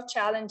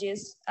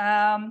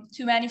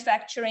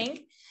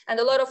manufacturing, and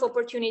a lot of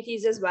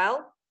opportunities as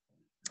well.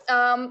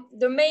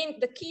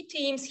 The key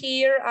themes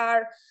here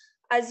are,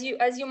 as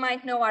you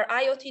might know, are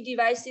IoT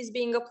devices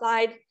being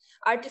applied,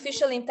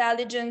 artificial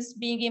intelligence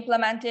being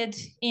implemented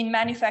in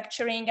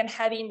manufacturing and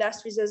heavy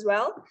industries as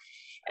well,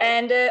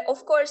 and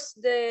of course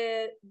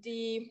the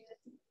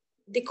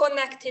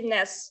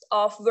connectedness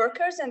of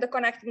workers and the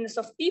connectedness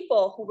of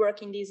people who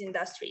work in these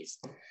industries.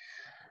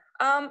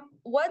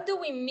 What do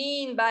we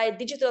mean by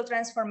digital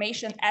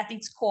transformation at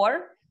its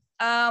core?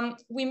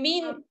 We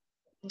mean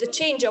the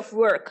change of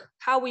work,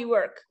 how we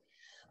work.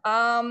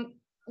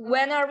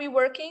 When are we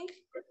working?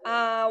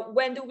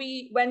 When do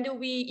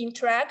we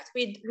interact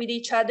with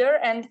each other?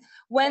 And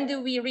when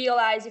do we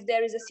realize if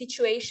there is a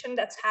situation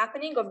that's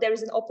happening, or if there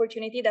is an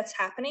opportunity that's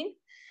happening?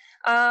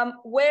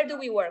 Where do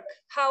we work?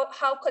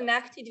 How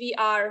connected we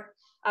are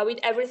with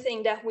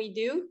everything that we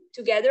do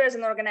together as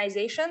an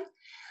organization?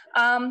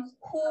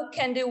 Who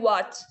can do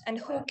what, and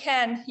who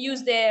can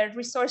use their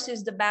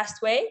resources the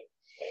best way?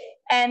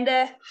 and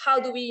how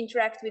do we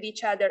interact with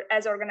each other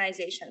as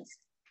organizations.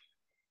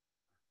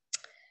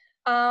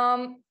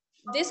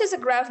 This is a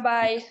graph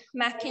by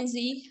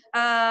McKinsey,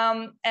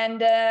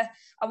 and I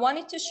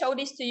wanted to show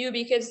this to you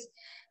because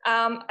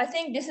I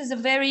think this is a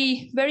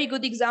very, very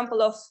good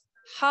example of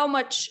how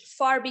much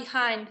far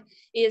behind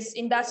is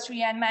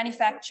industry and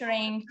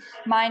manufacturing,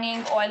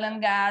 mining, oil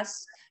and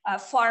gas,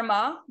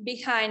 pharma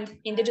behind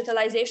in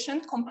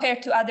digitalization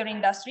compared to other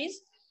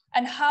industries,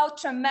 and how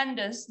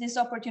tremendous this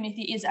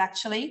opportunity is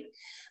actually.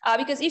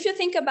 Because if you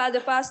think about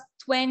the past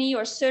 20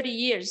 or 30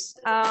 years,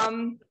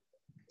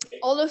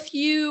 all of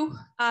you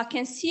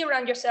can see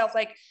around yourself,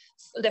 like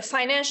the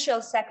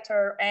financial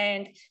sector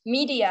and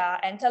media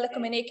and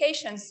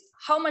telecommunications,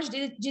 how much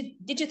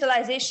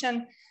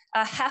digitalization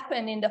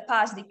happened in the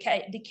past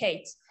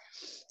decades.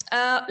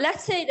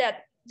 Let's say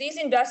that these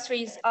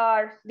industries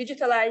are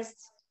digitalized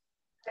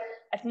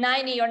at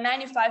 90 or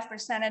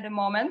 95% at the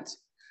moment.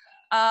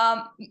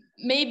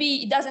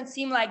 Maybe it doesn't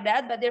seem like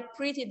that, but they're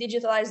pretty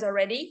digitalized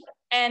already.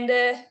 And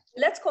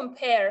let's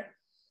compare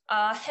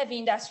heavy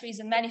industries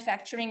and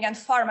manufacturing and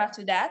pharma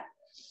to that.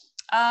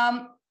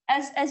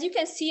 As you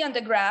can see on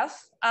the graph,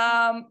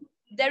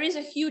 there is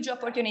a huge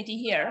opportunity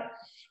here.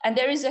 And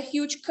there is a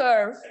huge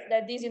curve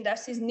that these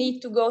industries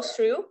need to go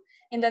through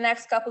in the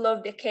next couple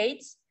of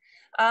decades.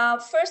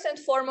 First and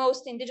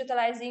foremost in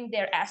digitalizing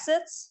their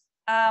assets,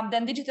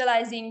 then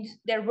digitalizing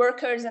their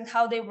workers and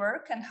how they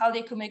work and how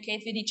they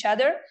communicate with each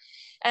other,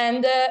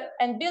 and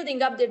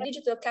building up their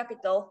digital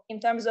capital in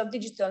terms of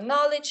digital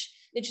knowledge,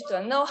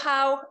 digital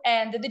know-how,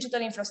 and the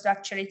digital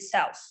infrastructure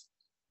itself.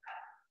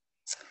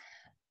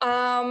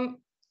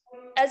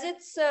 As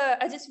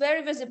it's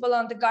very visible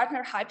on the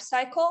Gartner hype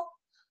cycle,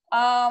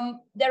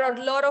 there are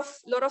a lot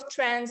of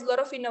trends, a lot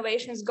of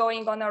innovations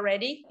going on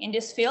already in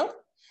this field.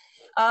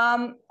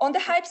 On the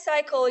hype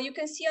cycle, you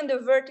can see on the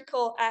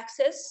vertical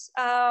axis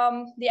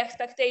the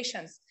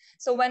expectations.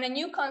 So when a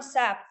new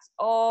concept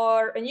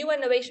or a new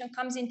innovation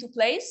comes into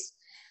place,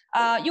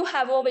 you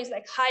have always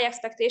like high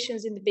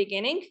expectations in the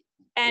beginning,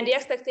 and the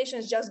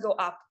expectations just go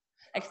up.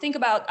 Like think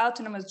about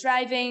autonomous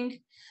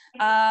driving,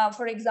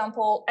 for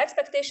example.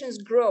 Expectations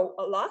grow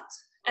a lot,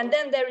 and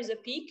then there is a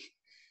peak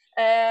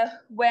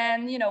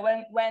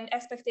when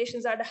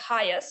expectations are the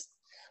highest.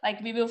 Like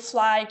we will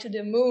fly to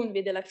the moon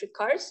with electric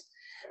cars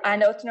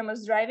and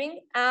autonomous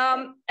driving.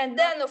 And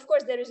then, of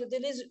course, there is a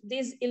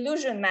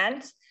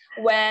disillusionment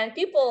when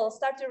people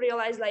start to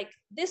realize like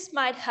this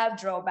might have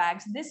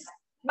drawbacks. This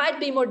might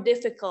be more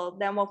difficult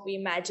than what we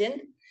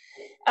imagined.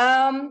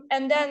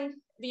 And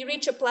then we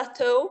reach a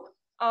plateau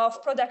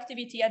of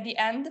productivity at the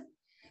end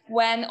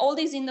when all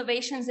these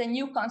innovations and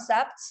new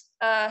concepts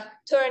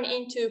turn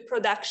into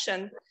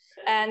production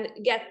and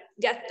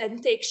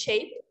take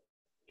shape.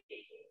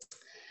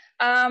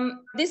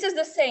 This is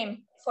the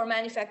same for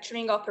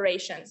manufacturing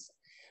operations.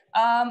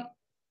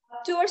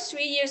 2 or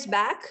 3 years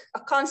back, a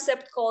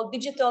concept called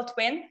digital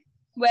twin,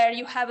 where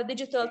you have a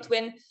digital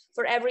twin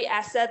for every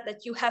asset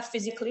that you have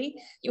physically,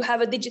 you have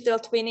a digital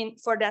twin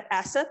for that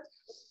asset.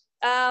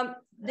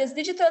 This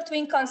digital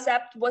twin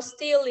concept was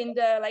still in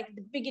the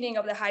beginning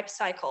of the hype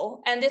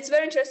cycle. And it's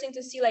very interesting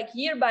to see like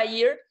year by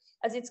year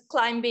as it's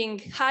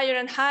climbing higher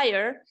and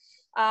higher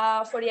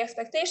for the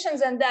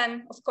expectations. And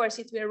then of course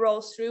it will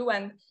roll through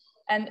and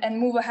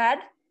move ahead.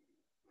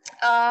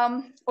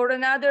 Or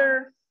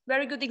another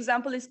very good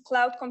example is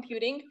cloud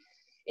computing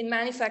in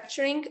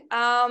manufacturing.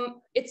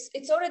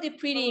 It's already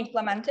pretty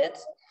implemented,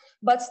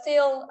 but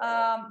still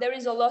there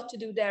is a lot to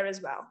do there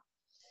as well.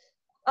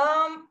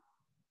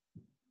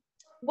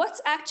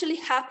 What's actually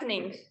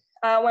happening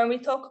when we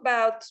talk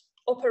about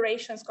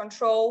operations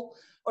control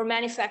or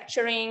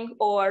manufacturing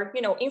or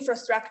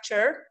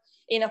infrastructure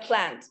in a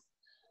plant?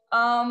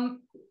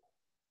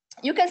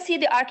 You can see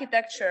the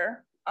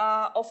architecture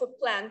of a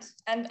plant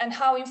and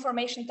how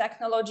information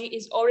technology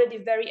is already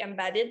very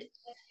embedded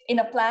in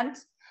a plant.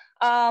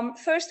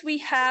 First, we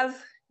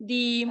have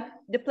the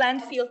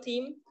plant field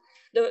team,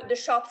 the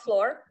shop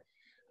floor.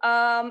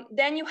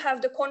 Then you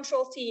have the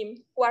control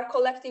team who are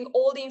collecting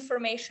all the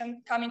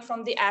information coming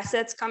from the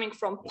assets, coming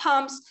from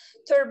pumps,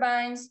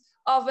 turbines,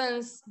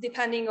 ovens,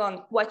 depending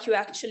on what you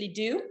actually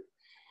do.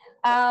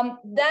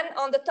 Then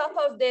on the top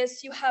of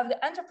this, you have the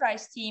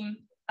enterprise team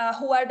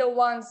who are the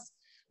ones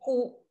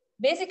who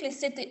basically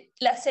sit,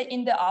 let's say,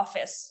 in the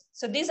office.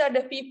 So these are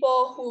the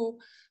people who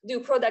do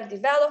product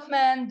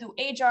development, do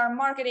HR,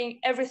 marketing,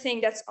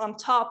 everything that's on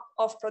top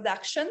of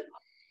production.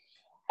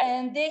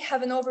 And they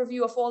have an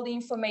overview of all the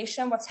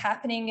information, what's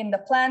happening in the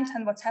plant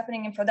and what's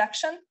happening in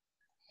production.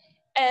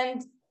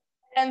 And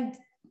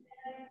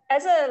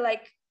as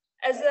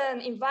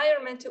an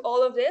environment to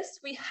all of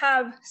this, we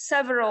have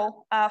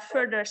several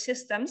further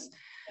systems,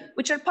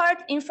 which are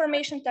part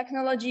information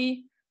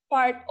technology,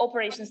 part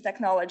operations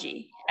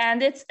technology.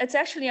 And it's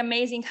actually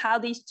amazing how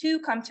these two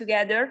come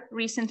together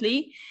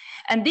recently.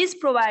 And this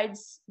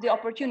provides the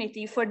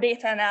opportunity for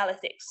data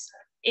analytics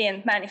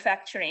in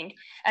manufacturing.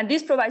 And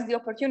this provides the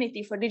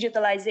opportunity for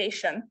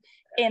digitalization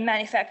in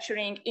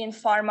manufacturing, in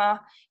pharma,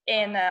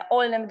 in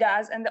oil and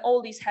gas, and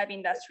all these heavy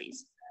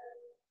industries.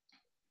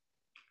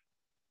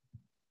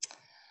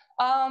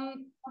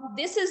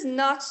 This is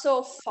not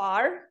so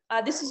far.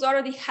 This is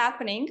already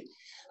happening.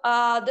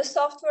 The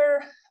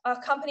software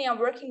company I'm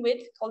working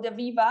with, called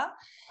Aviva,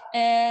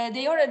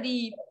 they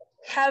already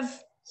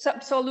have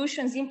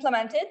solutions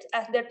implemented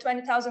at their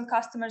 20,000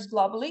 customers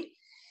globally.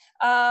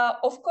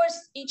 Of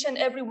course, each and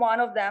every one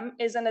of them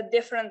is on a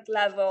different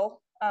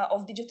level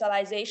of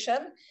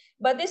digitalization,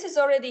 but this is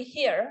already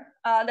here.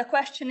 The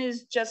question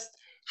is just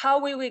how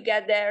will we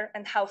get there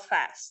and how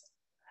fast?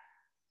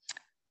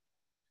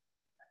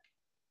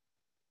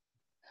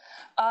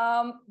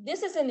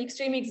 This is an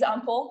extreme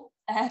example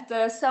at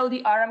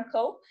Saudi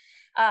Aramco.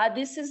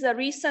 This is a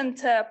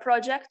recent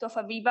project of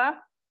Aviva,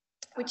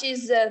 which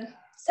is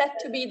set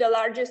to be the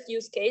largest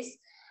use case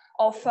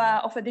of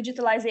a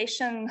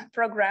digitalization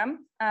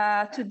program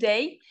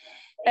today.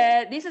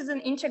 This is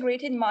an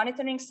integrated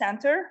monitoring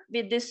center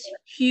with this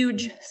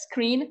huge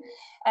screen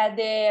at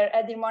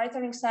the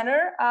monitoring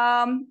center.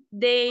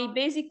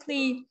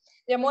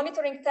 They're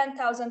monitoring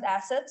 10,000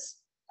 assets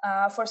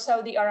for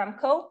Saudi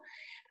Aramco.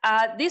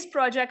 This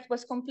project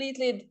was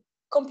completely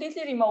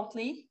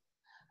remotely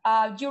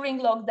during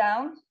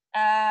lockdown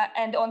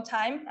and on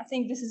time. I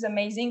think this is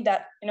amazing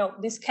that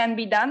this can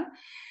be done.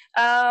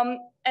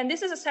 And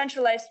this is a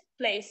centralized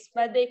place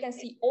where they can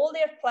see all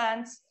their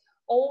plans,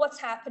 all what's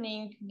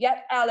happening,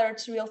 get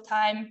alerts real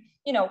time,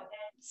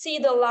 see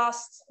the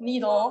last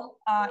needle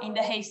in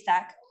the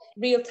haystack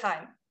real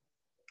time.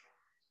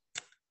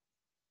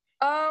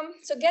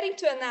 So getting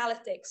to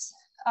analytics.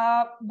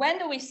 When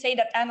do we say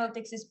that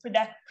analytics is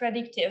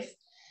predictive,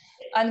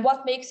 and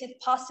what makes it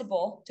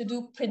possible to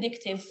do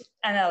predictive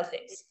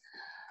analytics?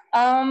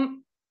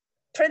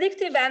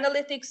 Predictive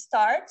analytics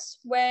starts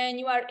when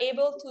you are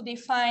able to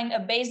define a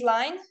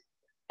baseline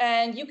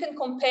and you can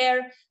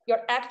compare your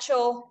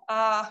actual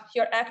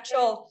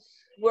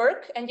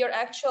work and your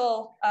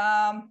actual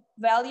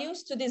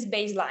values to this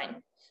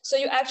baseline. So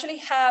you actually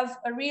have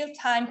a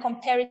real-time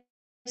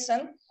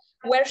comparison.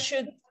 Where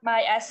should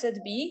my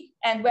asset be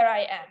and where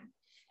I am?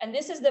 And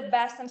this is the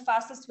best and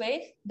fastest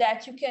way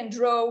that you can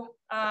draw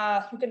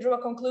a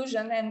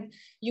conclusion, and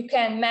you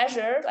can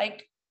measure,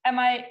 like, am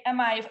I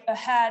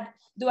ahead?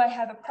 Do I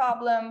have a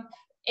problem?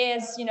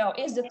 Is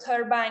the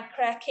turbine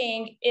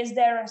cracking? Is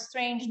there a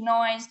strange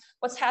noise?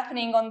 What's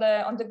happening on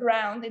the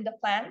ground in the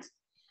plant?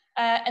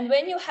 And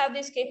when you have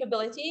this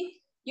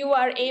capability, you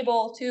are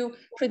able to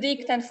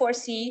predict and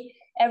foresee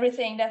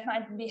everything that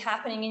might be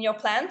happening in your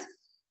plant,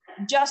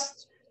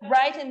 just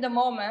right in the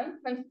moment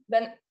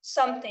when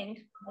something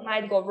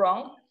might go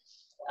wrong.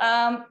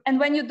 And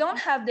when you don't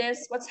have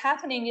this, what's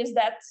happening is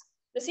that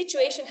the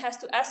situation has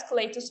to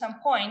escalate to some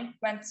point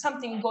when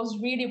something goes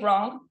really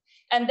wrong.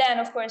 And then,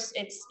 of course,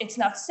 it's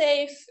not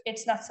safe,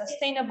 it's not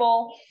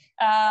sustainable,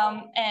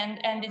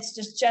 and it's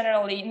just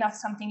generally not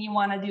something you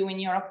want to do in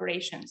your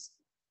operations.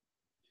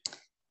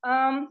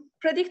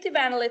 Predictive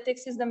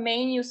analytics is the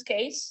main use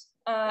case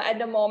at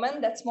the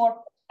moment. That's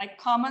more like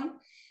common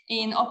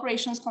in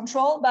operations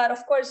control, but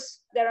of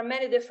course, there are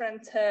many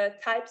different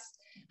types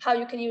how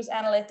you can use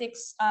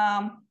analytics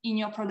in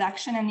your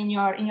production and in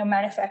your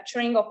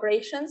manufacturing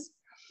operations.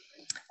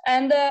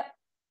 And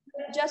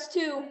just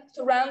to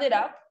round it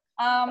up,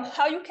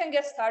 how you can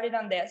get started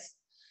on this.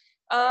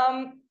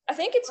 I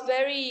think it's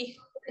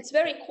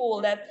very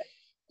cool that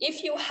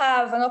if you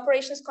have an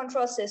operations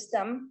control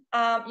system,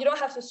 you don't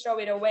have to throw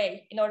it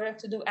away in order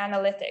to do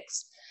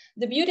analytics.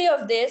 The beauty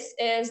of this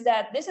is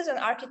that this is an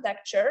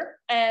architecture,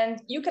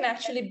 and you can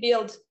actually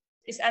build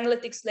this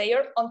analytics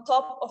layer on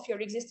top of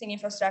your existing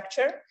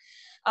infrastructure.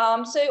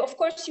 So of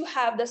course you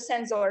have the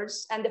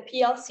sensors and the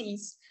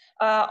PLCs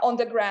on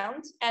the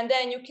ground, and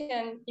then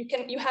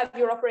you have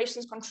your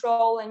operations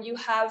control, and you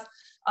have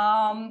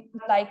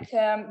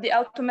the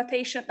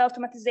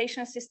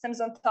automatization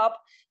systems on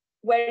top,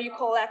 where you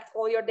collect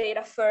all your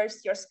data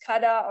first, your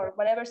SCADA or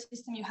whatever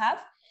system you have,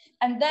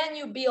 and then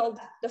you build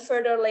the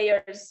further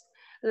layers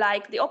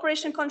like the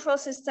operation control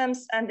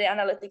systems and the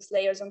analytics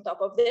layers on top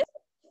of this.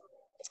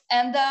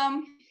 And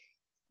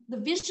the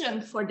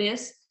vision for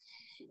this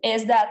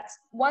is that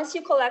once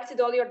you collected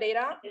all your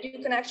data, you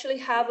can actually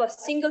have a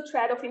single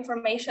thread of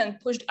information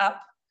pushed up,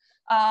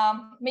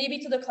 maybe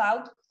to the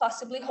cloud,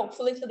 possibly,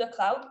 hopefully to the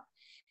cloud.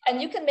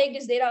 And you can make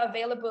this data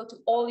available to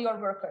all your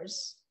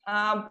workers,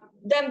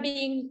 them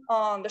being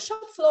on the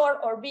shop floor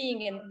or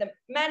being in the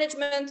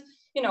management,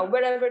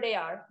 wherever they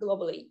are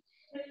globally.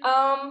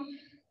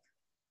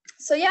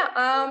 So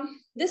yeah,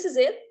 this is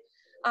it.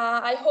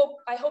 I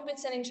hope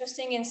it's an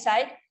interesting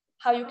insight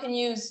how you can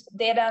use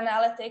data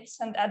analytics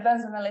and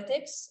advanced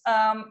analytics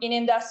in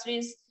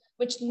industries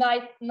which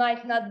might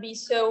not be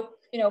so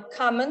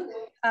common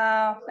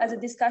as a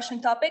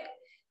discussion topic.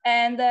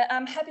 And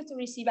I'm happy to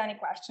receive any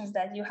questions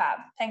that you have.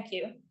 Thank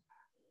you.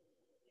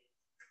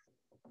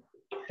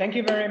 Thank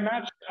you very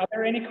much. Are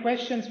there any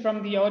questions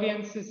from the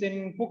audiences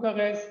in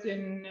Bucharest,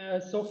 in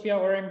Sofia,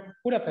 or in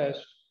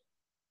Budapest?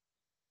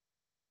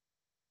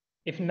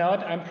 If not,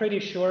 I'm pretty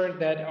sure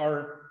that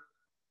our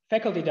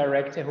faculty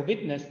director who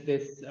witnessed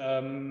this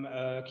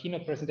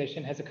keynote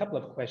presentation has a couple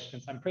of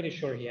questions. I'm pretty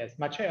sure he has.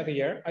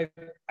 Maciej,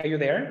 are you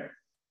there?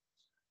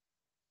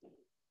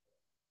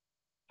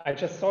 I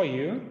just saw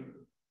you.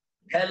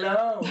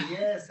 Hello,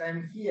 yes,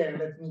 I'm here.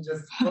 Let me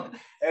just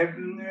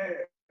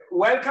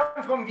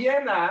welcome from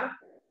Vienna.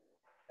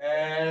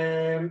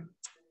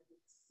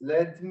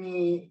 Let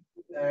me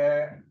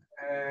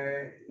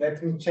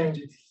change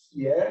it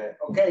here.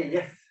 Okay,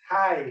 yes.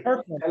 Hi.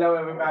 Perfect. Hello,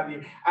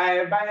 everybody.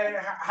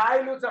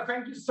 Hi, Luca.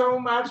 Thank you so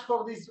much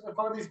for this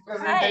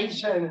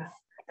presentation.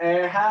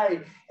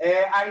 Hi.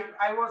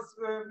 I was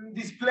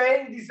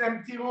displaying this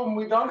empty room.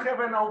 We don't have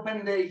an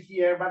open day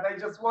here, but I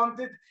just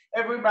wanted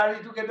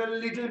everybody to get a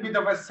little bit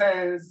of a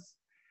sense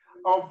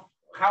of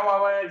how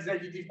our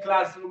executive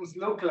classrooms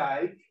look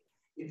like.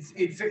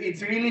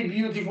 It's really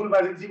beautiful,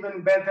 but it's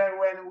even better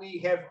when we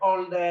have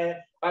all the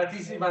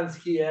participants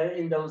here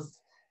in those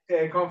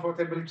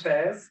comfortable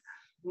chairs.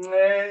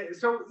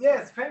 So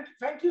yes,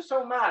 thank you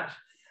so much.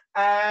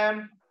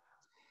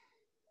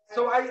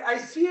 So I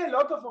see a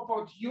lot of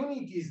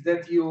opportunities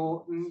that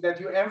you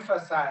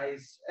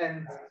emphasize,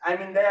 and I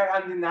mean they are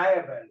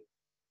undeniable.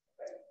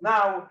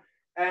 Now,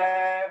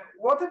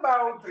 what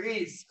about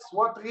risks?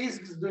 What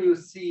risks do you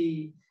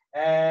see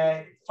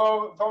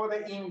for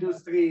the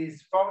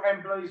industries, for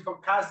employees, for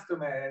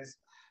customers,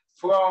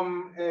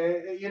 from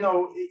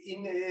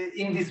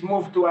in this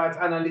move towards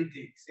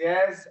analytics?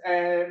 Yes,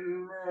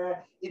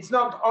 it's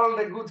not all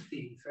the good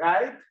things,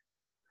 right?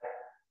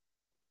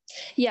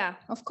 Yeah,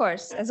 of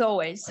course, as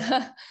always.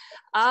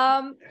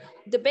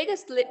 The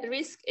biggest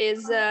risk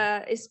is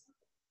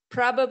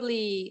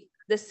probably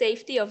the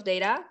safety of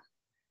data.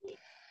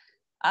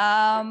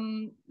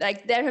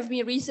 Like there have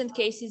been recent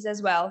cases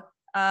as well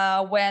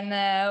when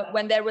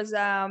there was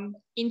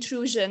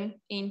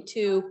intrusion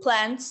into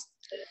plants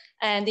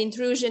and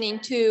intrusion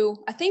into,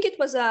 I think it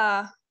was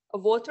a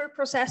water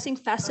processing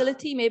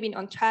facility, maybe in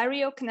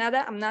Ontario,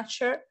 Canada. I'm not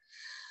sure.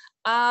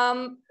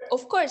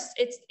 Of course,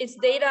 it's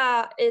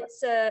data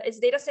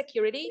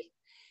security,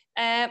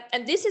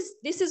 and this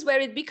is where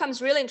it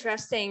becomes really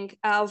interesting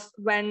of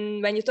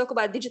when you talk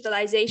about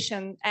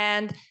digitalization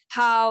and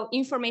how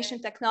information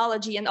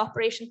technology and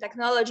operation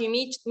technology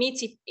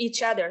meets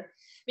each other.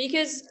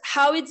 Because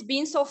how it's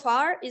been so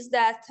far is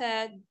that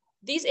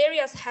these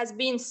areas has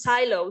been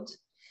siloed.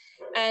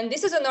 And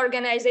this is an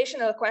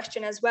organizational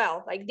question as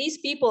well. Like these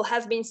people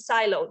have been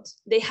siloed.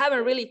 They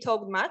haven't really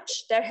talked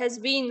much. There has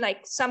been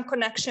like some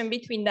connection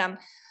between them.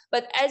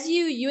 But as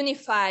you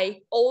unify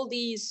all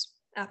these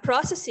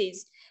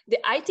processes, the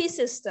IT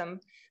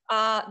system,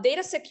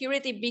 data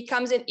security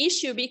becomes an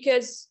issue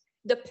because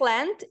the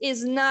plant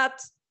is not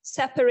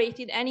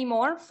separated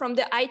anymore from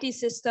the IT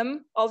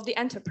system of the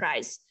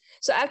enterprise.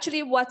 So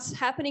actually what's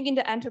happening in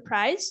the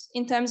enterprise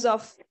in terms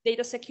of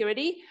data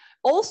security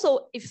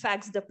also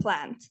affects the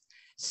plant.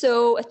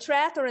 So a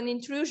threat or an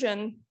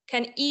intrusion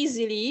can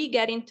easily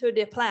get into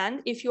the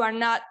plant if you are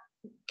not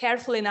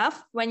careful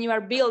enough when you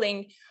are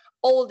building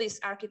all this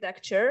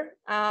architecture.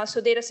 So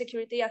data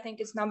security, I think,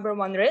 is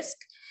 #1 risk.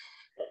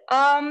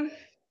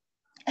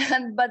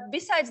 But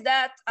besides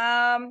that,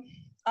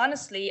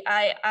 honestly,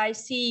 I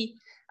see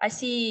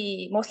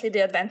mostly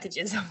the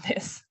advantages of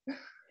this.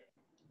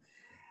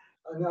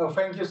 No,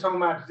 thank you so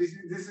much.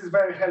 This is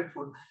very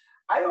helpful.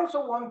 I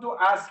also want to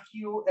ask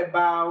you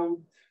about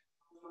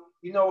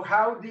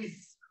how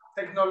these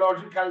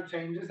technological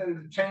changes and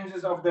the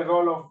changes of the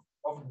role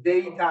of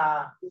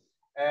data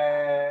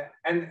and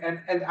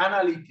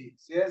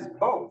analytics, yes,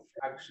 both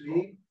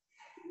actually,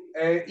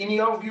 in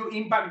your view,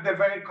 impact the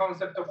very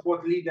concept of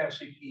what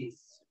leadership is.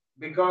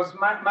 Because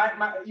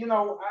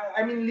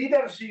I mean,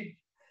 leadership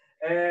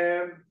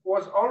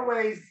was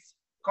always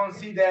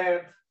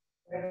considered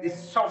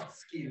this soft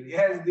skill,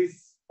 yes,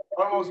 this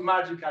almost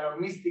magical or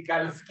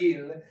mystical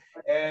skill.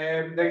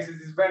 There is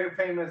this very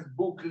famous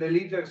book, The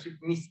Leadership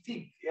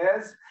Mystique,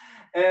 yes?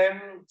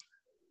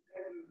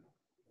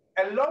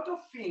 A lot of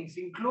things,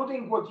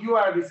 including what you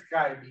are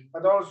describing,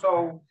 but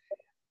also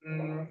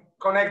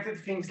connected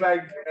things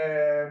like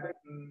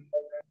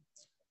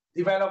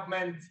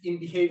development in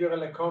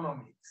behavioral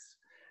economics,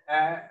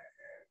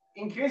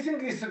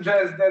 increasingly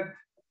suggest that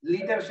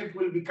leadership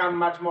will become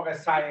much more a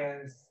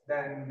science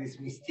than this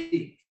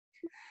mystique.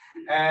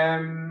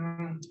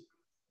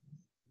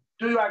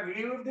 Do you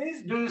agree with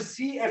this? Do you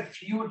see a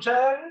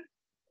future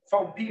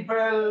for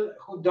people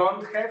who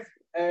don't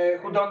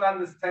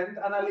understand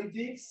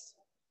analytics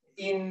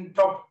in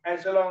top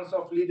echelons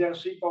of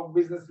leadership, of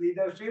business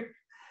leadership?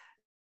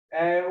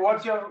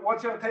 What's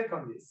your take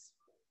on this?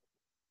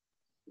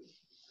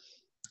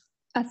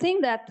 I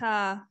think that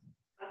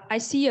I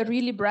see a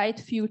really bright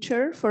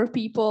future for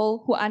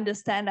people who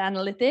understand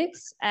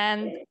analytics,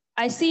 and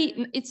I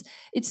see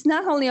it's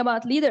not only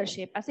about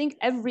leadership. I think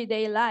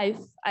everyday life,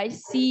 I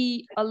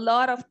see a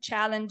lot of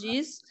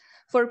challenges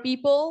for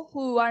people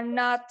who are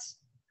not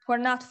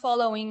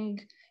following,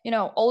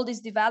 all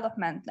this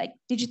development, like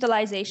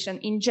digitalization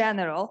in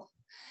general.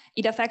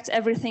 It affects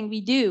everything we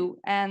do,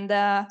 and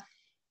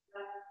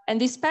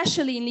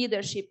especially in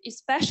leadership,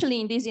 especially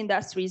in these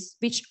industries,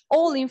 which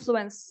all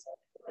influence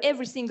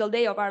every single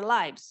day of our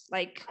lives,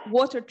 like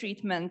water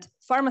treatment,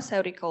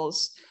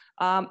 pharmaceuticals,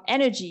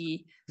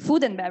 energy,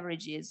 food and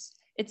beverages.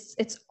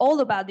 it's all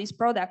about these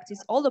products,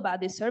 it's all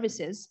about these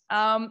services.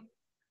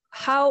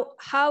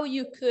 How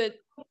you could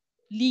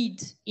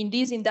lead in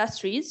these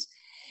industries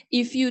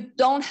if you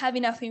don't have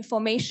enough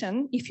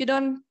information, if you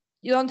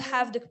don't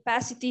have the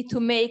capacity to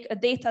make a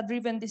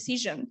data-driven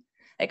decision?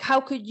 Like,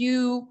 how could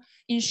you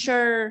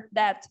ensure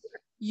that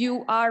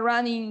you are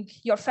running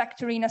your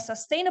factory in a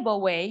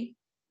sustainable way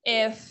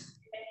if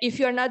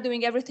you're not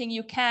doing everything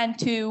you can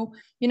to,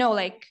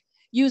 like,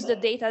 use the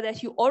data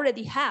that you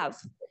already have?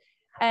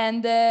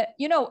 And,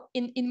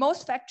 in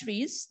most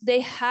factories,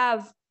 they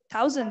have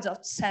thousands of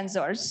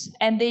sensors,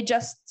 and they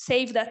just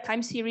save that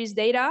time series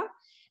data,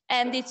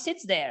 and it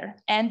sits there,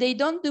 and they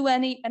don't do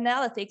any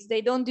analytics,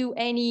 they don't do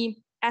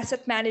any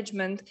asset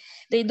management,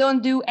 they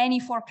don't do any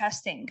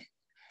forecasting,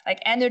 like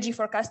energy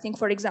forecasting,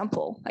 for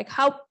example. Like,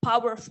 how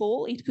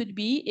powerful it could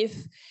be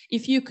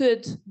if you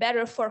could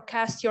better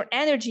forecast your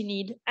energy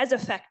need as a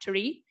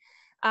factory,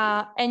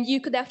 and you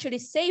could actually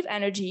save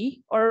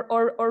energy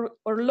or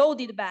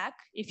load it back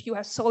if you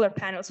have solar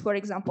panels, for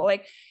example.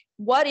 Like,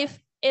 what if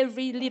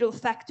every little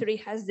factory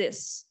has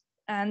this?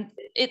 And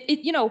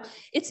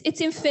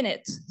it's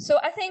infinite. So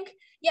I think,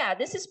 yeah,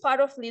 this is part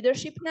of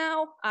leadership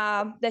now,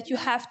 that you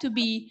have to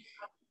be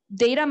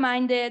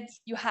data-minded,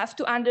 you have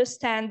to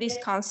understand these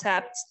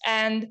concepts,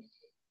 and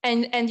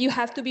you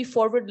have to be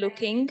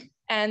forward-looking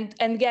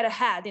and get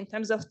ahead in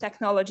terms of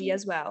technology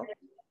as well.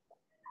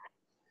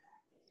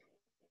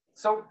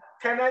 So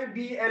can I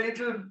be a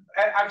little,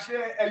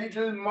 actually a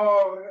little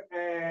more,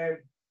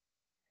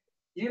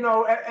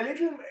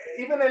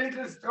 even a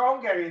little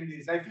stronger in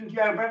this? I think you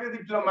are very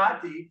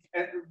diplomatic,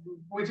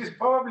 which is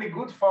probably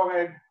good for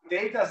a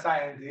data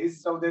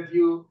scientist, so that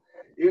you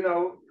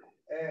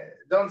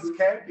don't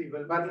scare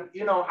people. But,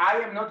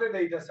 I am not a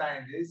data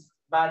scientist,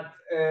 but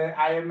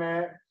I am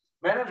a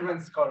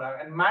management scholar.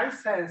 And my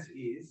sense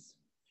is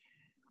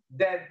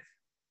that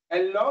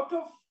a lot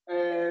of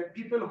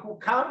people who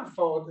come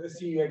for the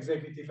CEU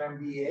Executive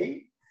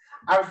MBA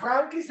are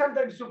frankly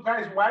sometimes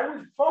surprised why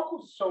we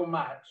focus so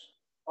much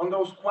on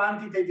those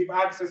quantitative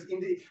access in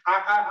the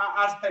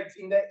aspects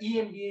in the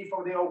EMBA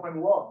for the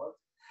open world.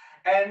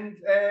 And,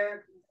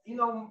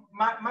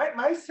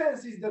 my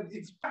sense is that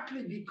it's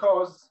partly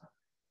because,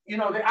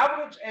 the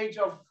average age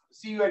of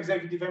CEU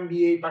Executive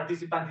MBA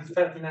participant is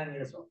 39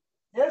 years old.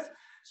 Yes?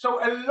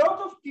 So a lot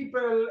of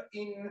people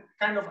in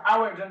kind of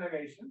our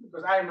generation,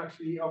 because I am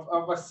actually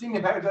of a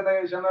similar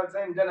generation, not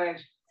same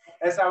generation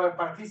as our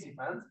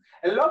participants,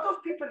 a lot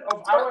of people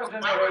of our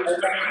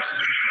generation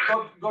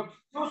got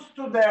used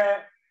to the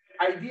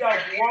idea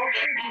of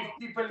working with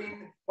people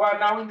who are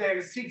now in their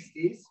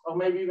 60s or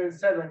maybe even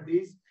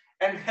 70s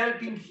and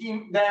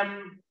helping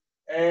them,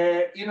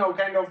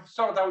 kind of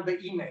sort out the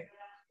email.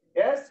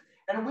 Yes?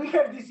 And we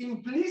have this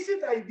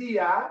implicit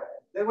idea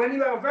that when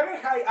you are very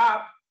high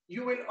up,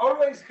 you will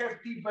always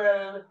have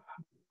people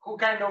who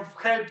kind of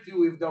help you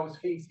with those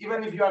things,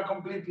 even if you are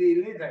completely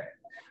illiterate.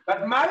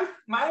 But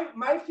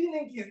my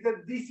feeling is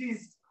that this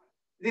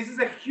is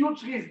a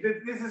huge risk,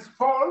 that this is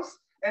false,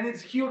 and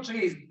it's huge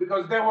risk,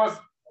 because there was,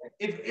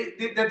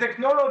 the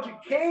technology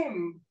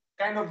came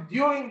kind of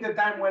during the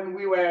time when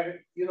we were,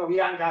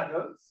 young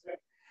adults,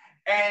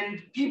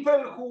 and people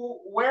who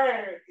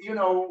were,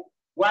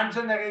 one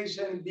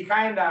generation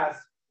behind us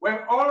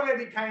were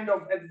already kind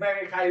of at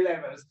very high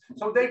levels.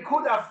 So they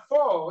could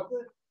afford,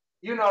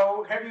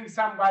 having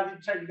somebody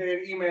check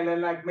their email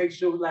and like make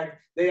sure like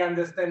they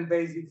understand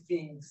basic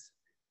things,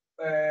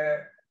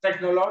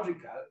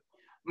 technological.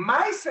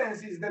 My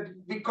sense is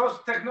that because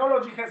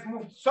technology has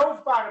moved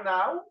so far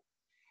now,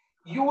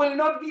 you will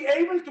not be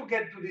able to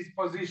get to these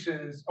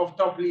positions of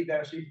top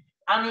leadership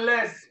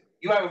unless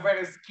you are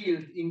very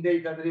skilled in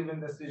data-driven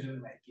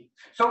decision-making.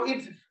 So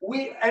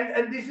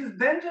and this is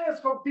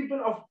dangerous for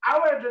people of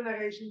our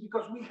generation,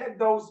 because we had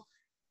those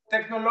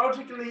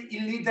technologically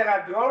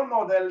illiterate role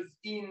models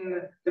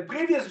in the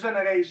previous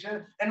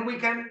generation, and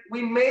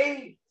we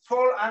may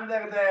fall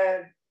under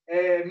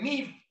the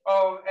myth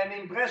or an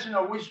impression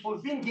of wishful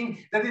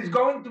thinking that it's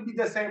going to be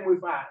the same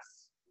with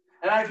us.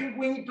 And I think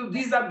we need to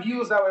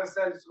disabuse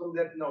ourselves from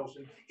that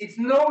notion. It's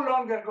no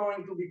longer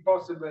going to be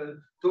possible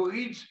to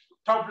reach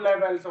top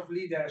levels of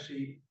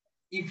leadership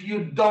if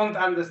you don't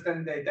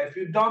understand data, if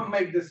you don't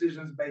make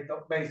decisions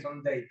based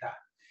on data,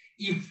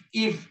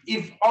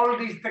 if all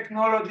these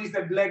technologies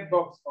are a black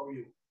box for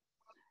you.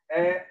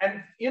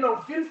 And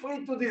feel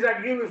free to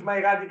disagree with my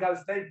radical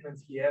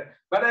statements here,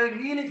 but I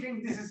really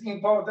think this is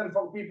important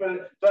for people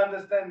to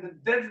understand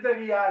that that's the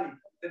reality.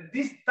 That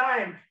this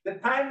time, the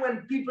time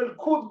when people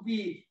could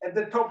be at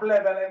the top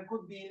level and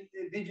could be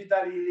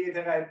digitally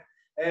literate,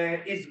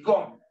 is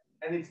gone,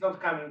 and it's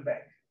not coming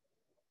back.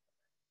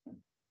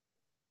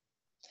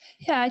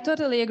 Yeah, I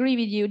totally agree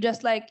with you.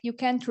 Just like you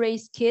can't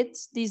raise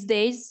kids these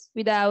days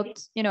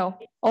without,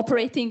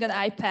 operating an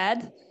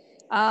iPad.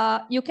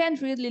 You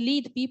can't really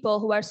lead people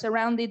who are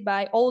surrounded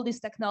by all this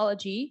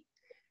technology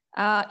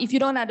if you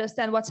don't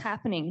understand what's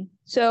happening.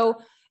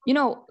 So,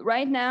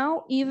 right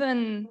now,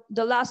 even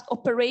the last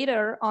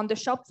operator on the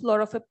shop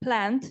floor of a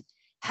plant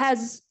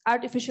has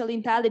artificial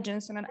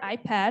intelligence on an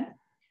iPad,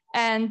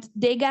 and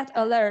they get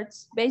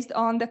alerts based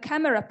on the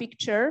camera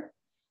picture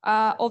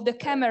of the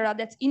camera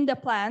that's in the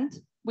plant,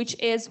 which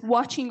is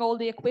watching all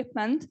the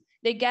equipment.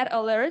 They get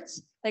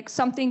alerts like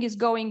something is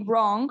going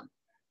wrong,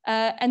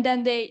 and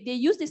then they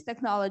use this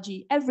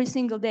technology every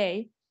single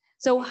day.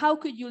 So how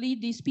could you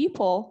lead these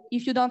people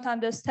if you don't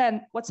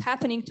understand what's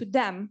happening to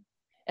them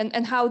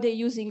and how they're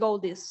using all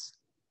this?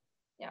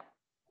 Yeah.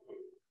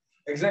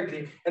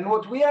 Exactly. And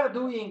what we are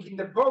doing in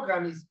the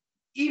program is,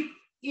 if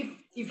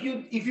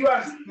you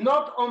are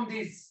not on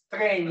this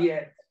train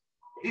yet,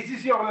 this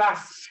is your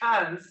last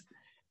chance,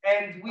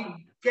 and we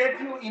get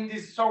you in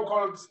this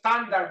so-called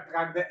standard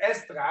track, the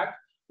S track,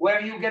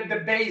 where you get the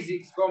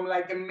basics from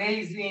like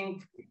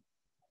amazing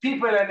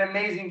people and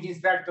amazing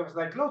instructors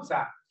like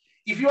Luca.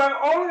 If you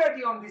are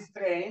already on this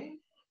train,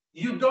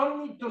 you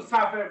don't need to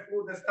suffer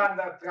through the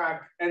standard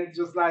track and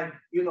just like,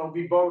 you know,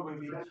 be bored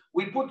with it.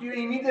 We put you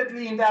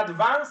immediately in the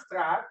advanced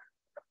track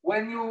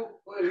when you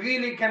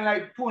really can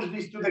like push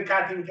this to the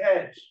cutting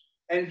edge.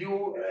 And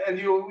you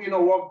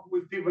know, work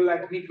with people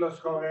like Miklos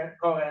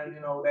Koren,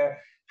 you know, the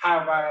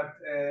Harvard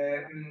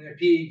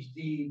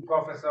PhD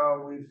professor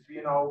with,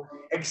 you know,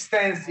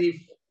 extensive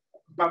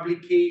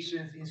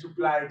publications in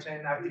supply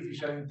chain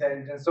artificial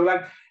intelligence. So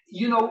like,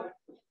 you know,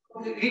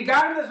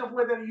 regardless of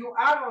whether you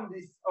are on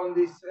this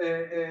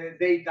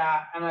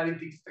data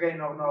analytics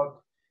train or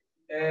not,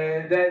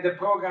 the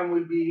program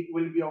will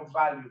be of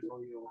value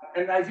for you.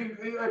 And I think,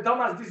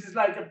 Thomas, this is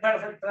like a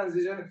perfect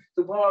transition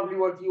to probably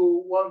what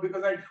you want,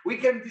 because like we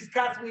can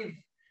discuss with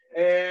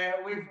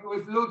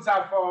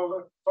Luca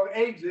for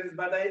ages,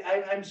 but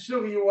I'm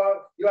sure you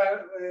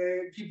are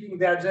keeping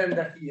the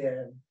agenda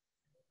here.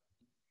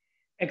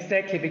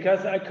 Exactly,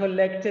 because I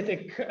collected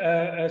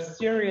a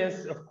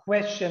series of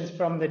questions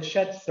from the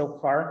chat so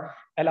far.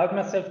 I allowed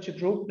myself to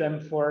group them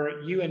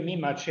for you and me,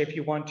 Maciej, if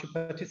you want to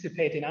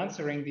participate in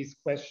answering these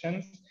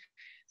questions.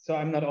 So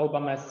I'm not all by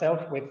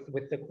myself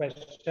with the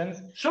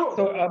questions. Sure.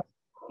 So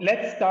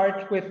let's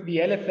start with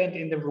the elephant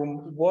in the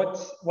room. What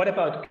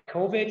about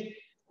COVID?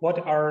 What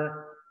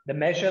are the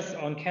measures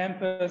on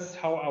campus?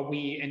 How are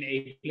we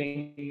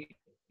enabling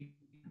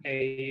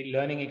a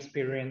learning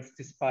experience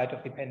despite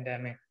of the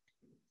pandemic?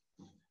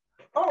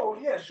 Oh,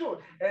 yeah, sure.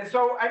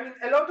 So, I mean,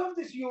 a lot of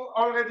this you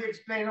already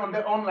explained on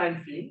the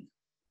online field.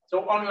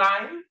 So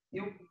online,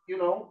 you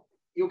know,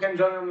 you can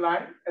join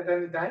online at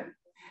any time.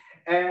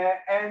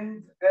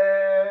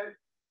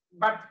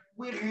 But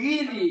we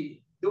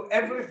really do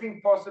everything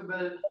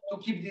possible to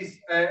keep this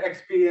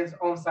experience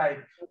on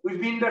site.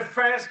 We've been the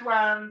first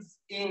ones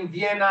in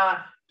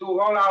Vienna to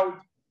roll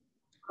out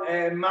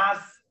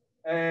mass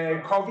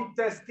COVID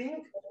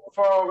testing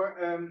for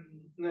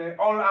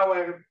all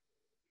our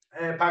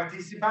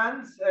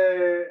participants,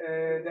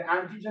 the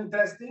antigen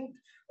testing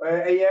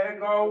a year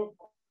ago.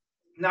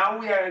 Now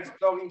we are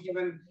exploring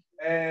even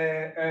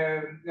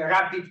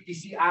rapid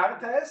PCR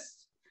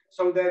tests,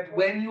 so that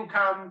when you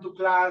come to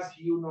class,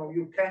 you know,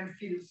 you can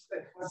feel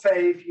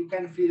safe, you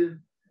can feel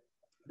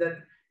that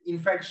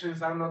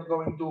infections are not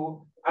going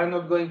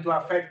to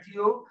affect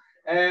you.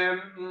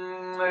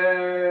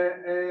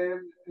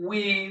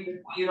 We,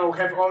 you know,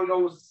 have all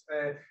those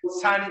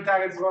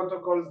sanitary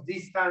protocols,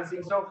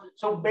 distancing.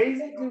 So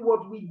basically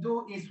what we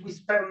do is we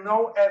spare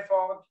no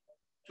effort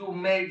to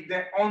make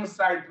the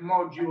on-site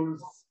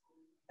modules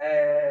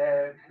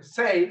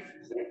safe,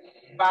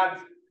 but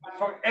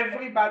for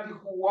everybody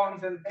who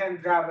wants and can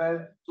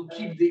travel, to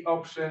keep the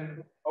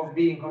option of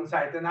being on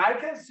site. And I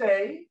can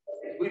say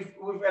with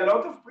a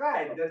lot of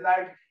pride that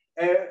like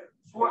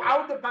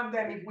throughout the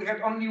pandemic, we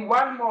had only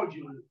one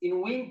module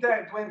in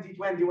winter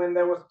 2020 when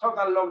there was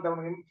total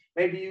lockdown.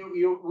 Maybe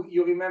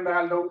you remember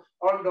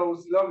all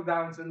those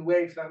lockdowns and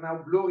waves are now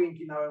blurring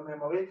in our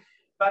memory.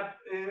 But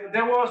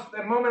there was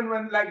a moment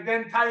when like the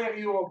entire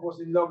Europe was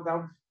in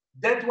lockdown.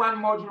 That one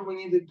module we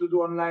needed to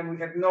do online. We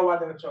had no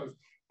other choice.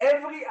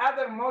 Every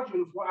other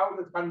module throughout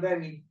the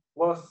pandemic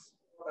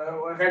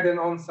had an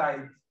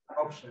on-site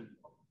option.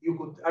 You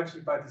could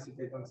actually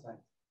participate on site.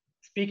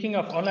 Speaking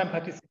of online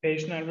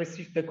participation, I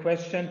received the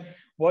question,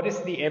 what is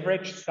the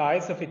average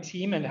size of a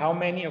team and how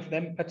many of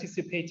them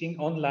participating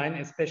online,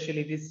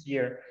 especially this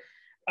year?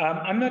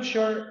 I'm not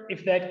sure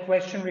if that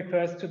question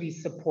refers to the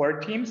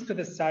support teams, to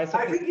the size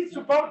of I think it's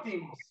support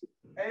teams.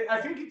 I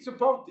think it's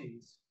support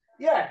teams.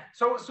 Yeah,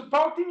 so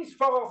support team is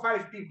 4 or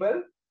 5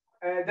 people.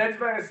 That's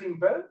very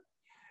simple.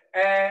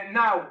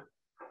 Now,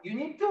 you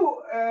need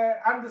to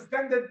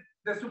understand that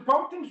the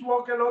support teams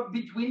work a lot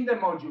between the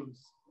modules.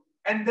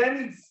 And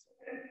then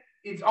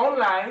it's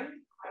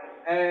online,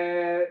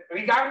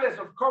 regardless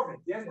of COVID.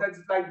 Yes, that's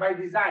like by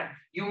design.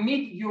 You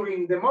meet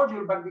during the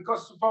module, but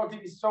because support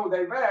team is so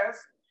diverse,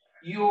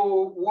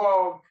 you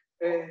work,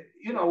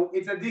 you know,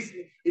 it's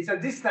a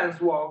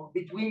distance work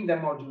between the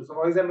modules. So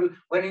for example,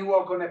 when you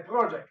work on a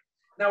project.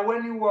 Now,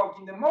 when you work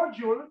in the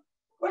module,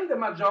 well, the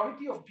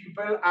majority of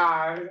people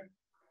are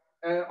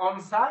on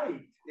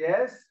site.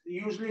 Yes,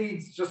 usually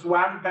it's just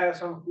one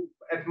person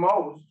at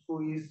most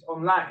who is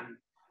online,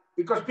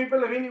 because people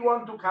really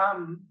want to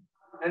come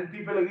and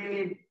people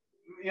really,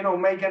 you know,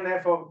 make an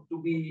effort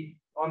to be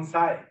on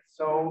site.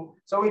 So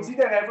it's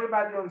either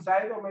everybody on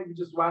site or maybe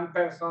just one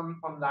person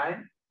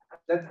online.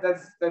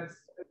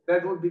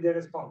 That would be the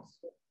response.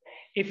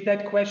 If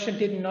that question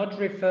did not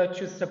refer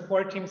to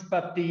support teams,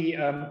 but the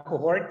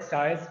cohort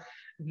size,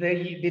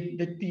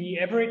 the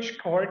average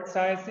cohort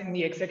size in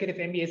the executive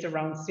MBA is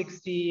around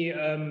 60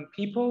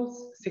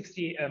 people,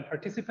 60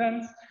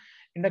 participants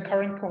in the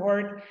current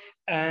cohort.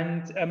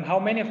 And how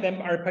many of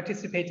them are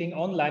participating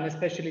online,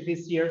 especially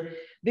this year?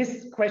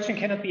 This question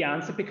cannot be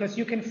answered because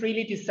you can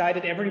freely decide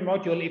at every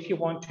module if you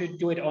want to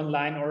do it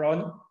online or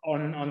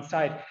on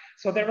site.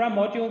 So there are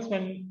modules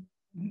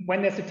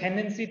when there's a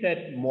tendency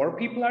that more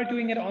people are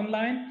doing it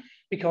online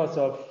because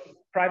of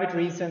private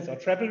reasons or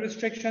travel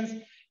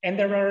restrictions. And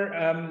there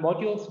are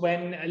modules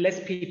when less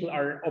people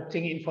are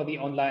opting in for the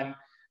online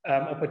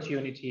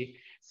opportunity.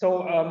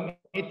 So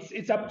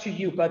it's up to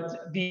you,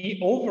 but the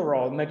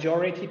overall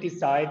majority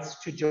decides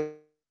to join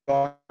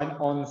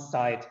on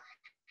site.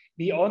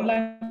 The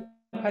online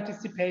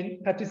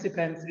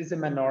participants is a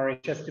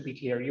minority, just to be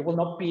clear. You will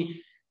not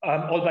be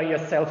all by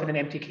yourself in an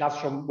empty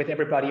classroom with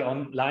everybody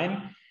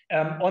online.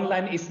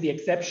 Online is the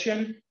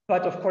exception,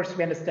 but of course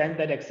we understand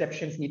that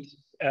exceptions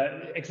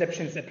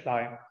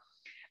apply.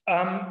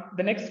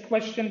 The next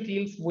question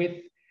deals with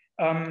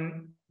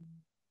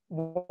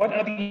what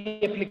are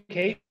the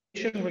application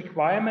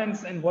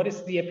requirements and what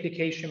is the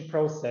application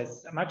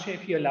process? Maciej,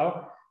 if you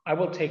allow, I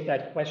will take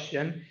that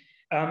question.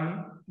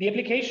 The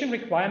application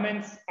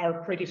requirements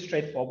are pretty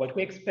straightforward.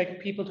 We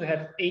expect people to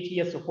have 8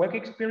 years of work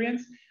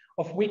experience,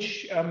 of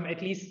which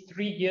at least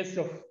 3 years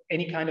of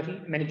any kind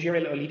of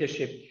managerial or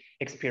leadership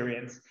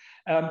experience.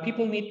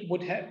 People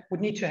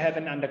would need to have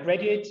an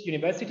undergraduate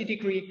university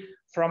degree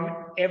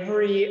from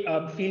every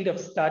field of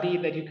study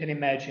that you can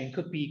imagine.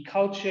 Could be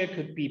culture,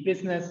 could be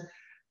business,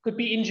 could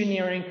be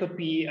engineering, could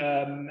be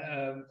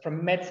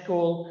from med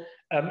school.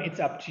 It's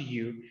up to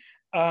you.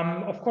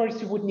 Of course,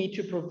 you would need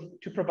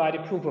to provide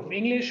a proof of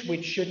English,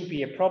 which shouldn't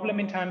be a problem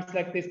in times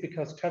like this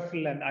because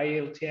TOEFL and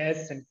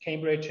IELTS and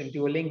Cambridge and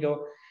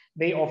Duolingo,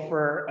 they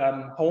offer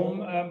home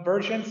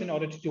versions in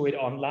order to do it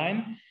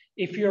online.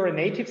 If you're a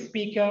native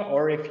speaker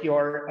or if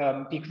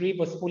your degree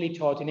was fully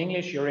taught in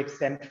English, you're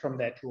exempt from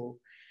that rule.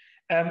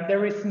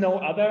 There is no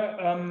other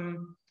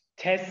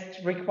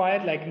test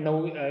required, like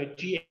no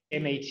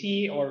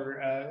GMAT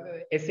or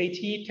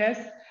SAT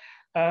test.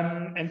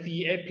 And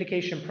the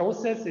application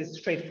process is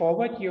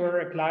straightforward. You're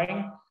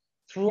applying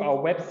through our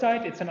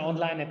website. It's an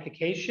online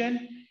application.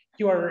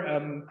 You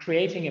are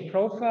creating a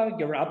profile.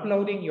 You're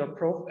uploading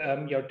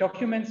your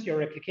documents,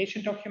 your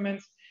application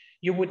documents.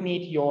 You would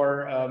need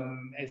your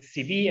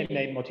CV and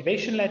a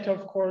motivation letter,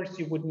 of course.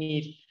 You would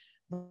need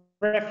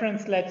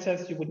reference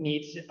letters. You would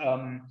need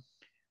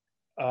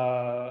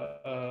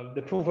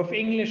the proof of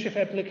English, if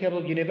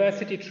applicable,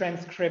 university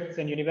transcripts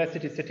and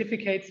university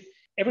certificates.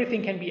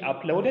 Everything can be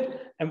uploaded.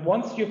 And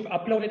once you've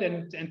uploaded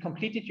and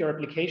completed your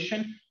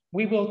application,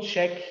 we will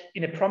check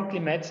in a promptly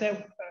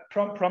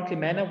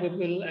manner. We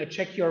will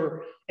check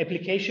your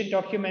application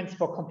documents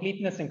for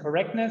completeness and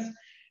correctness,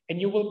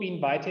 and you will be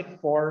invited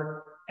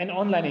for an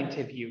online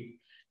interview.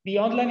 The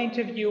online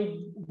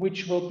interview,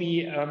 which will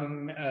be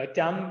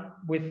done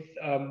with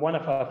one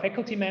of our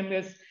faculty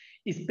members,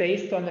 is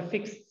based on a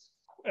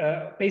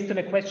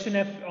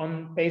questionnaire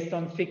based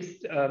on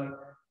fixed.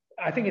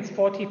 I think it's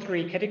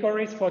 43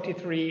 categories,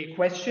 43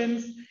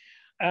 questions.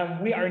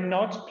 We are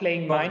not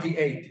playing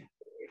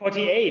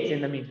 48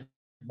 in the meantime.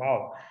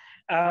 Wow.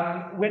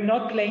 We're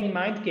not playing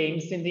mind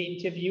games in the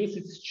interviews.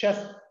 It's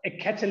just a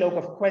catalog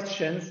of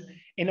questions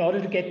in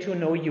order to get to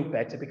know you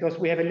better, because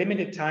we have a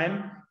limited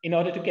time in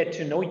order to get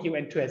to know you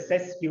and to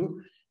assess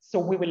you. So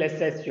we will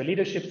assess your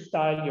leadership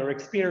style, your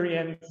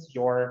experience,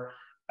 your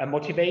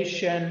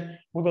motivation.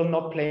 We will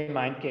not play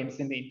mind games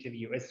in the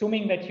interview.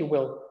 Assuming that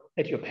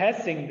you're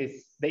passing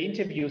the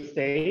interview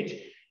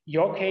stage,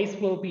 your case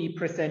will be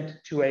presented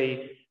to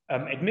a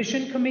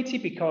admission committee,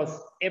 because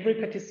every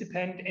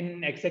participant in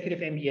an executive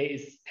MBA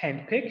is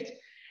handpicked.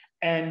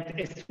 And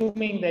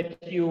assuming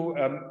that you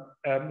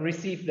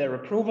receive their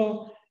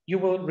approval, you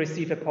will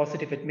receive a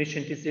positive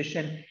admission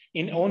decision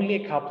in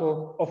only a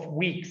couple of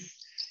weeks.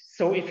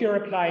 So if you're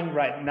applying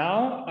right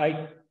now,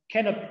 I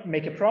cannot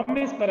make a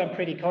promise, but I'm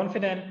pretty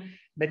confident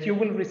that you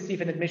will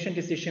receive an admission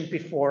decision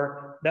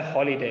before the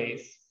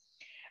holidays.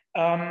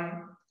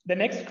 The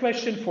next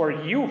question for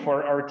you,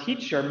 for our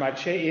teacher,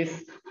 Maciej,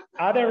 is,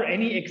 are there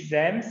any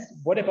exams?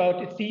 What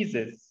about a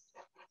thesis?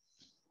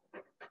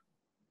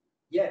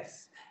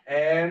 Yes.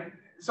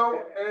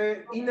 So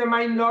in a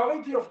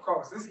minority of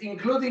courses,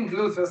 including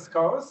Luce's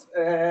course,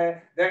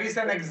 there is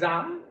an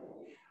exam.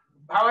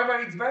 However,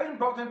 it's very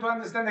important to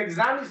understand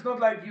exam is not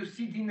like you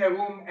sit in a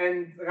room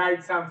and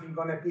write something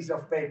on a piece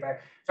of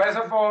paper. First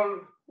of all,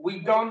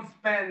 we don't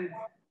spend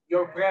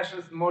your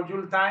precious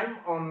module time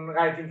on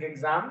writing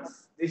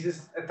exams. This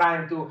is a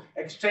time to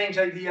exchange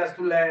ideas,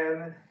 to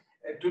learn,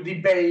 to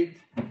debate.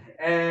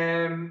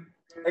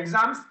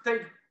 Exams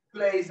take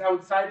place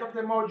outside of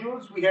the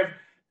modules. We have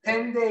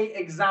 10-day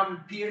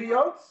exam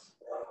periods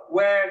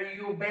where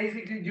you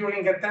basically,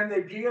 during a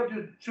 10-day period,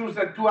 you choose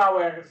a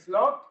 2-hour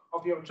slot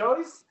of your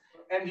choice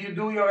and you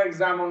do your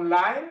exam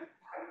online.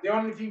 The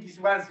only thing is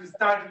once you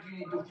start it, you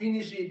need to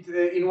finish it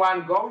in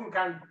one go. You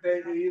can't,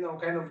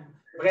 kind of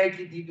break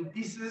it into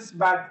pieces,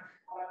 but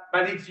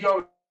it's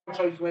your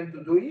choice when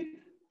to do it.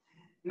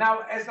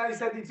 Now, as I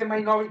said, it's a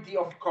minority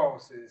of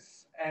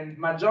courses, and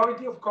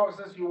majority of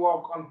courses you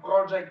work on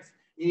projects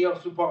in your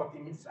support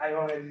teams. I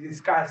already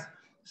discussed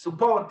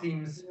support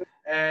teams.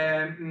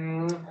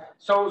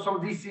 So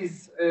this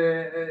is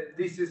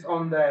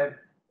on the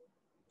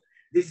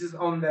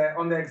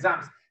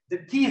exams. The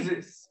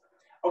thesis.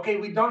 Okay,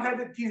 we don't have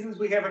a thesis,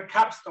 we have a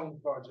capstone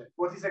project.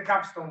 What is a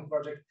capstone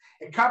project?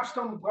 A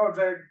capstone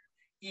project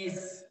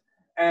is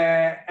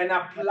an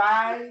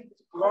applied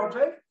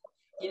project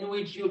in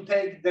which you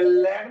take the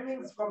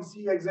learnings from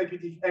CEU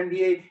Executive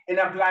MBA and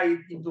apply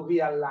it into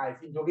real life,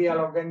 into real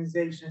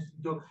organizations,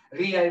 into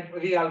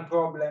real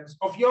problems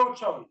of your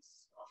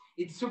choice.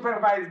 It's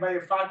supervised by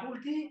a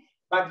faculty,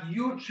 but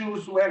you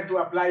choose where to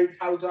apply it,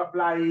 how to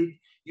apply it.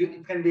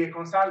 It can be a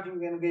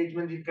consulting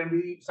engagement. It can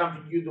be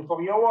something you do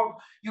for your work.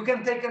 You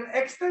can take an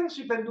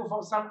externship and do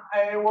for some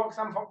work,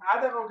 some for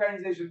other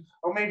organizations,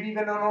 or maybe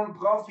even a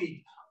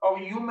non-profit. Or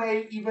you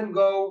may even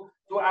go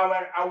to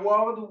our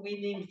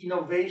award-winning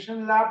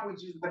innovation lab,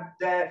 which is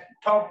the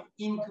top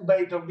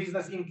incubator,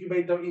 business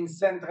incubator in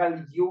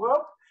Central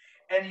Europe.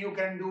 And you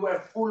can do a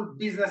full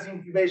business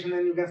incubation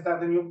and you can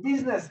start a new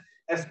business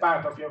as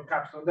part of your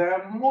capstone. There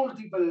are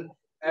multiple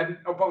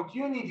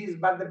opportunities,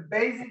 but the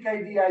basic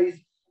idea is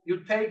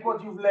you take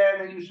what you've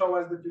learned and you show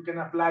us that you can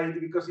apply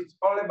it, because it's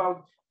all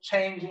about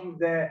changing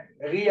the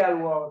real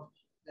world,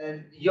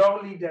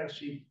 your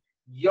leadership,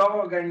 your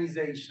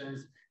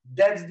organizations.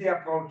 That's the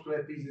approach to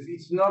a thesis.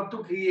 It's not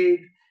to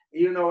create,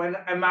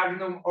 a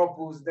magnum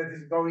opus that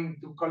is going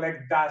to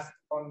collect dust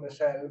on the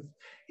shelf.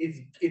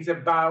 It's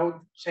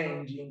about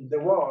changing the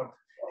world,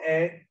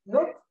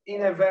 not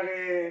in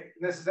a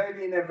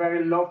necessarily in a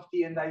very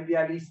lofty and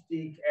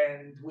idealistic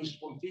and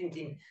wishful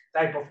thinking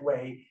type of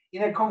way,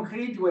 in a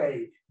concrete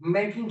way,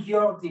 making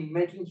your team,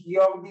 making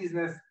your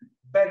business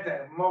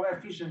better, more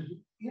efficient,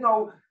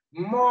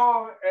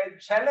 more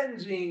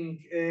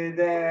challenging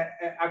the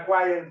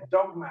acquired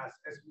dogmas,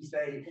 as we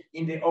say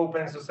in the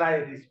open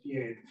society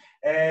spirit,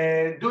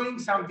 doing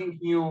something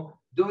new,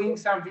 doing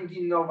something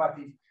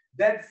innovative.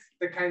 That's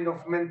the kind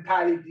of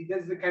mentality,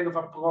 that's the kind of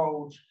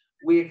approach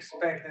we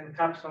expect, and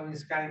capstone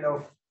is kind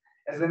of,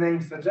 as the name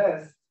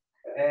suggests,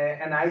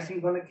 an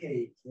icing on a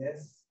cake,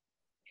 yes?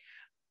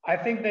 I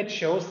think that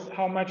shows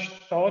how much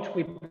thought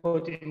we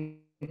put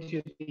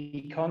into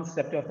the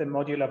concept of the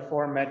modular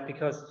format,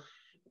 because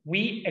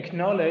we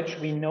acknowledge,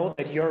 we know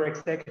that you're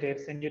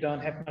executives and you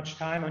don't have much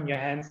time on your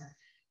hands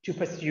to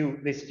pursue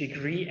this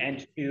degree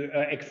and to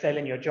excel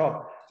in your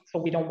job. So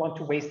we don't want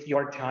to waste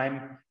your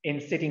time in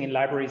sitting in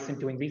libraries and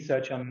doing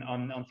research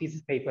on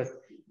thesis papers,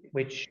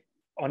 which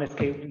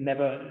honestly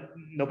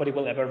nobody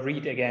will ever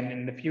read again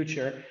in the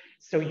future.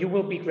 So you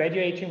will be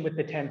graduating with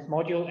the 10th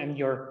module and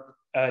you're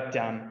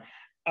done.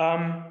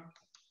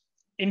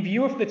 In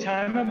view of the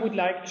time, I would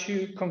like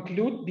to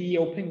conclude the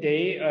open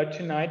day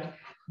tonight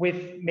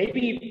with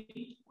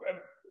maybe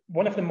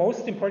one of the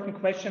most important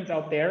questions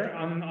out there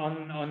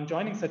on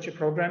joining such a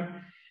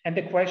program. And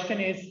the question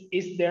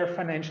is there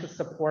financial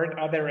support?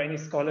 Are there any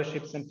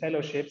scholarships and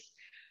fellowships?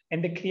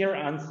 And the clear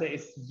answer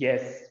is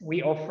yes.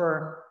 We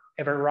offer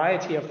a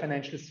variety of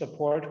financial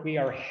support. We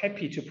are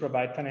happy to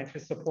provide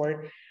financial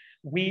support.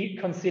 We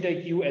consider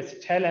you as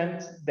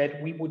talent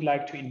that we would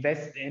like to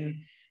invest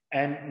in,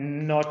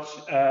 and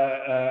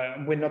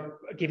we're not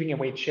giving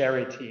away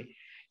charity.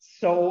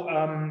 So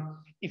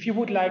if you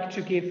would like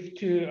to give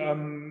to,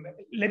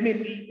 let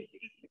me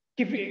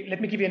give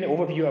you an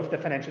overview of the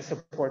financial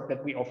support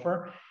that we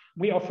offer.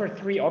 We offer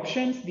 3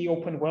 options: the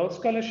Open World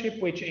Scholarship,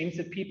 which aims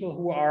at people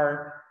who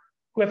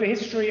have a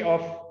history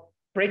of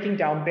breaking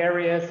down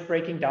barriers,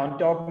 breaking down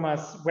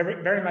dogmas,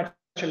 very much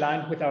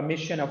aligned with our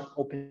mission of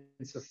open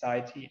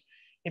society.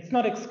 It's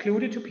not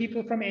excluded to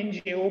people from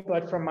NGO,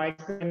 but from my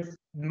experience,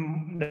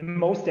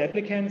 most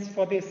applicants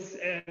for this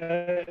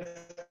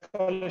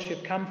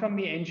scholarship come from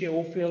the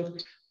NGO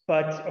field,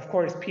 but of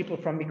course, people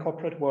from the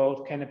corporate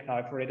world can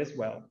apply for it as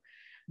well.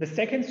 The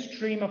second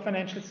stream of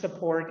financial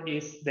support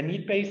is the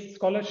need-based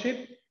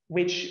scholarship,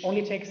 which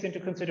only takes into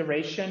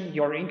consideration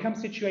your income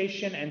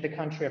situation and the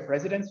country of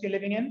residence you're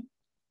living in,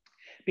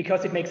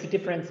 because it makes a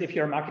difference if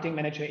you're a marketing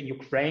manager in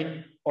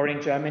Ukraine or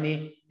in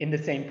Germany in the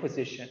same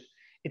position.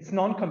 It's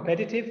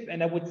non-competitive,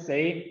 and I would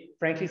say,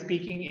 frankly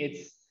speaking,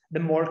 it's the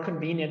more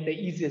convenient, the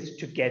easiest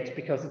to get,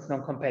 because it's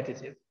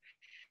non-competitive.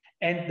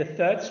 And the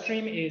third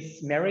stream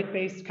is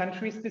merit-based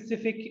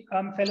country-specific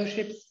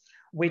fellowships,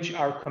 which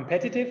are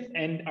competitive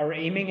and are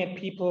aiming at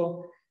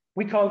people.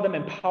 We call them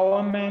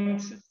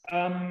empowerment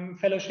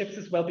fellowships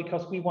as well,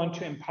 because we want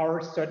to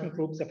empower certain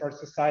groups of our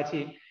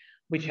society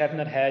which have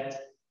not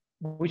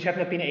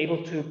been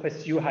able to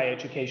pursue higher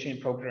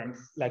education programs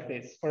like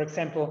this. For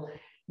example,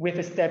 we've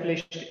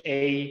established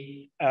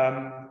a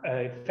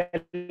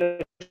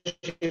fellowship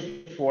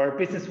for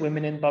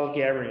businesswomen in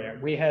Bulgaria.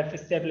 We have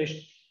established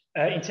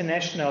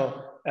international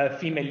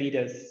female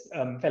leaders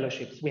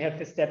fellowships. We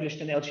have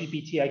established an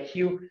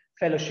LGBTIQ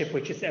fellowship,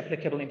 which is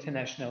applicable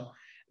international.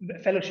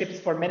 Fellowships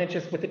for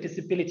managers with a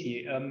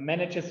disability,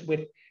 managers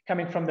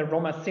coming from the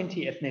Roma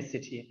Sinti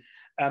ethnicity,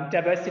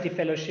 diversity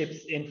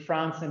fellowships in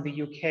France and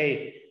the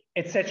UK,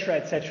 etc.,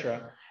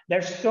 etc.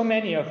 There's so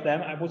many of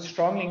them. I would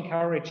strongly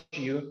encourage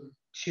you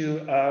to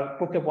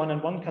book a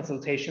one-on-one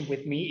consultation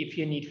with me if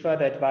you need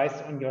further advice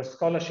on your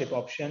scholarship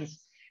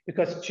options,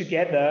 because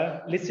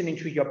together, listening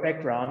to your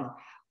background,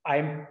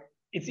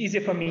 it's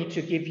easier for me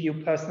to give you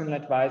personal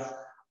advice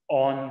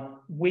on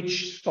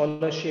which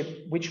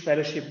scholarship, which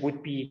fellowship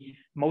would be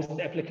most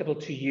applicable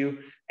to you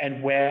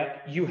and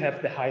where you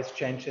have the highest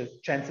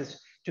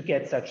chances to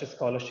get such a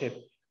scholarship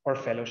or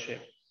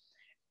fellowship.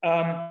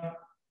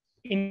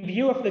 In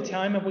view of the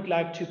time, I would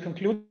like to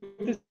conclude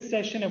this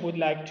session. I would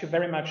like to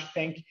very much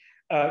thank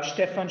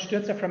Stefan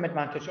Stürzer from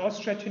Advantage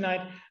Austria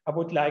tonight. I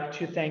would like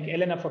to thank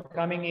Elena for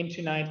coming in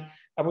tonight.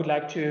 I would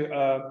like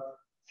to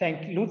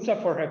thank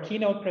Luza for her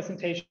keynote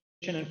presentation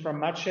and from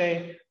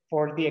Maciej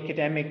for the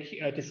academic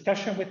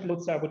discussion with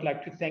Luza. I would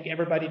like to thank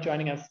everybody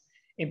joining us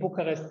in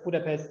Bucharest,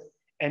 Budapest,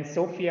 and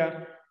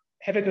Sofia.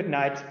 Have a good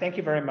night. Thank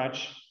you very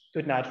much.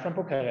 Good night from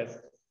Bucharest.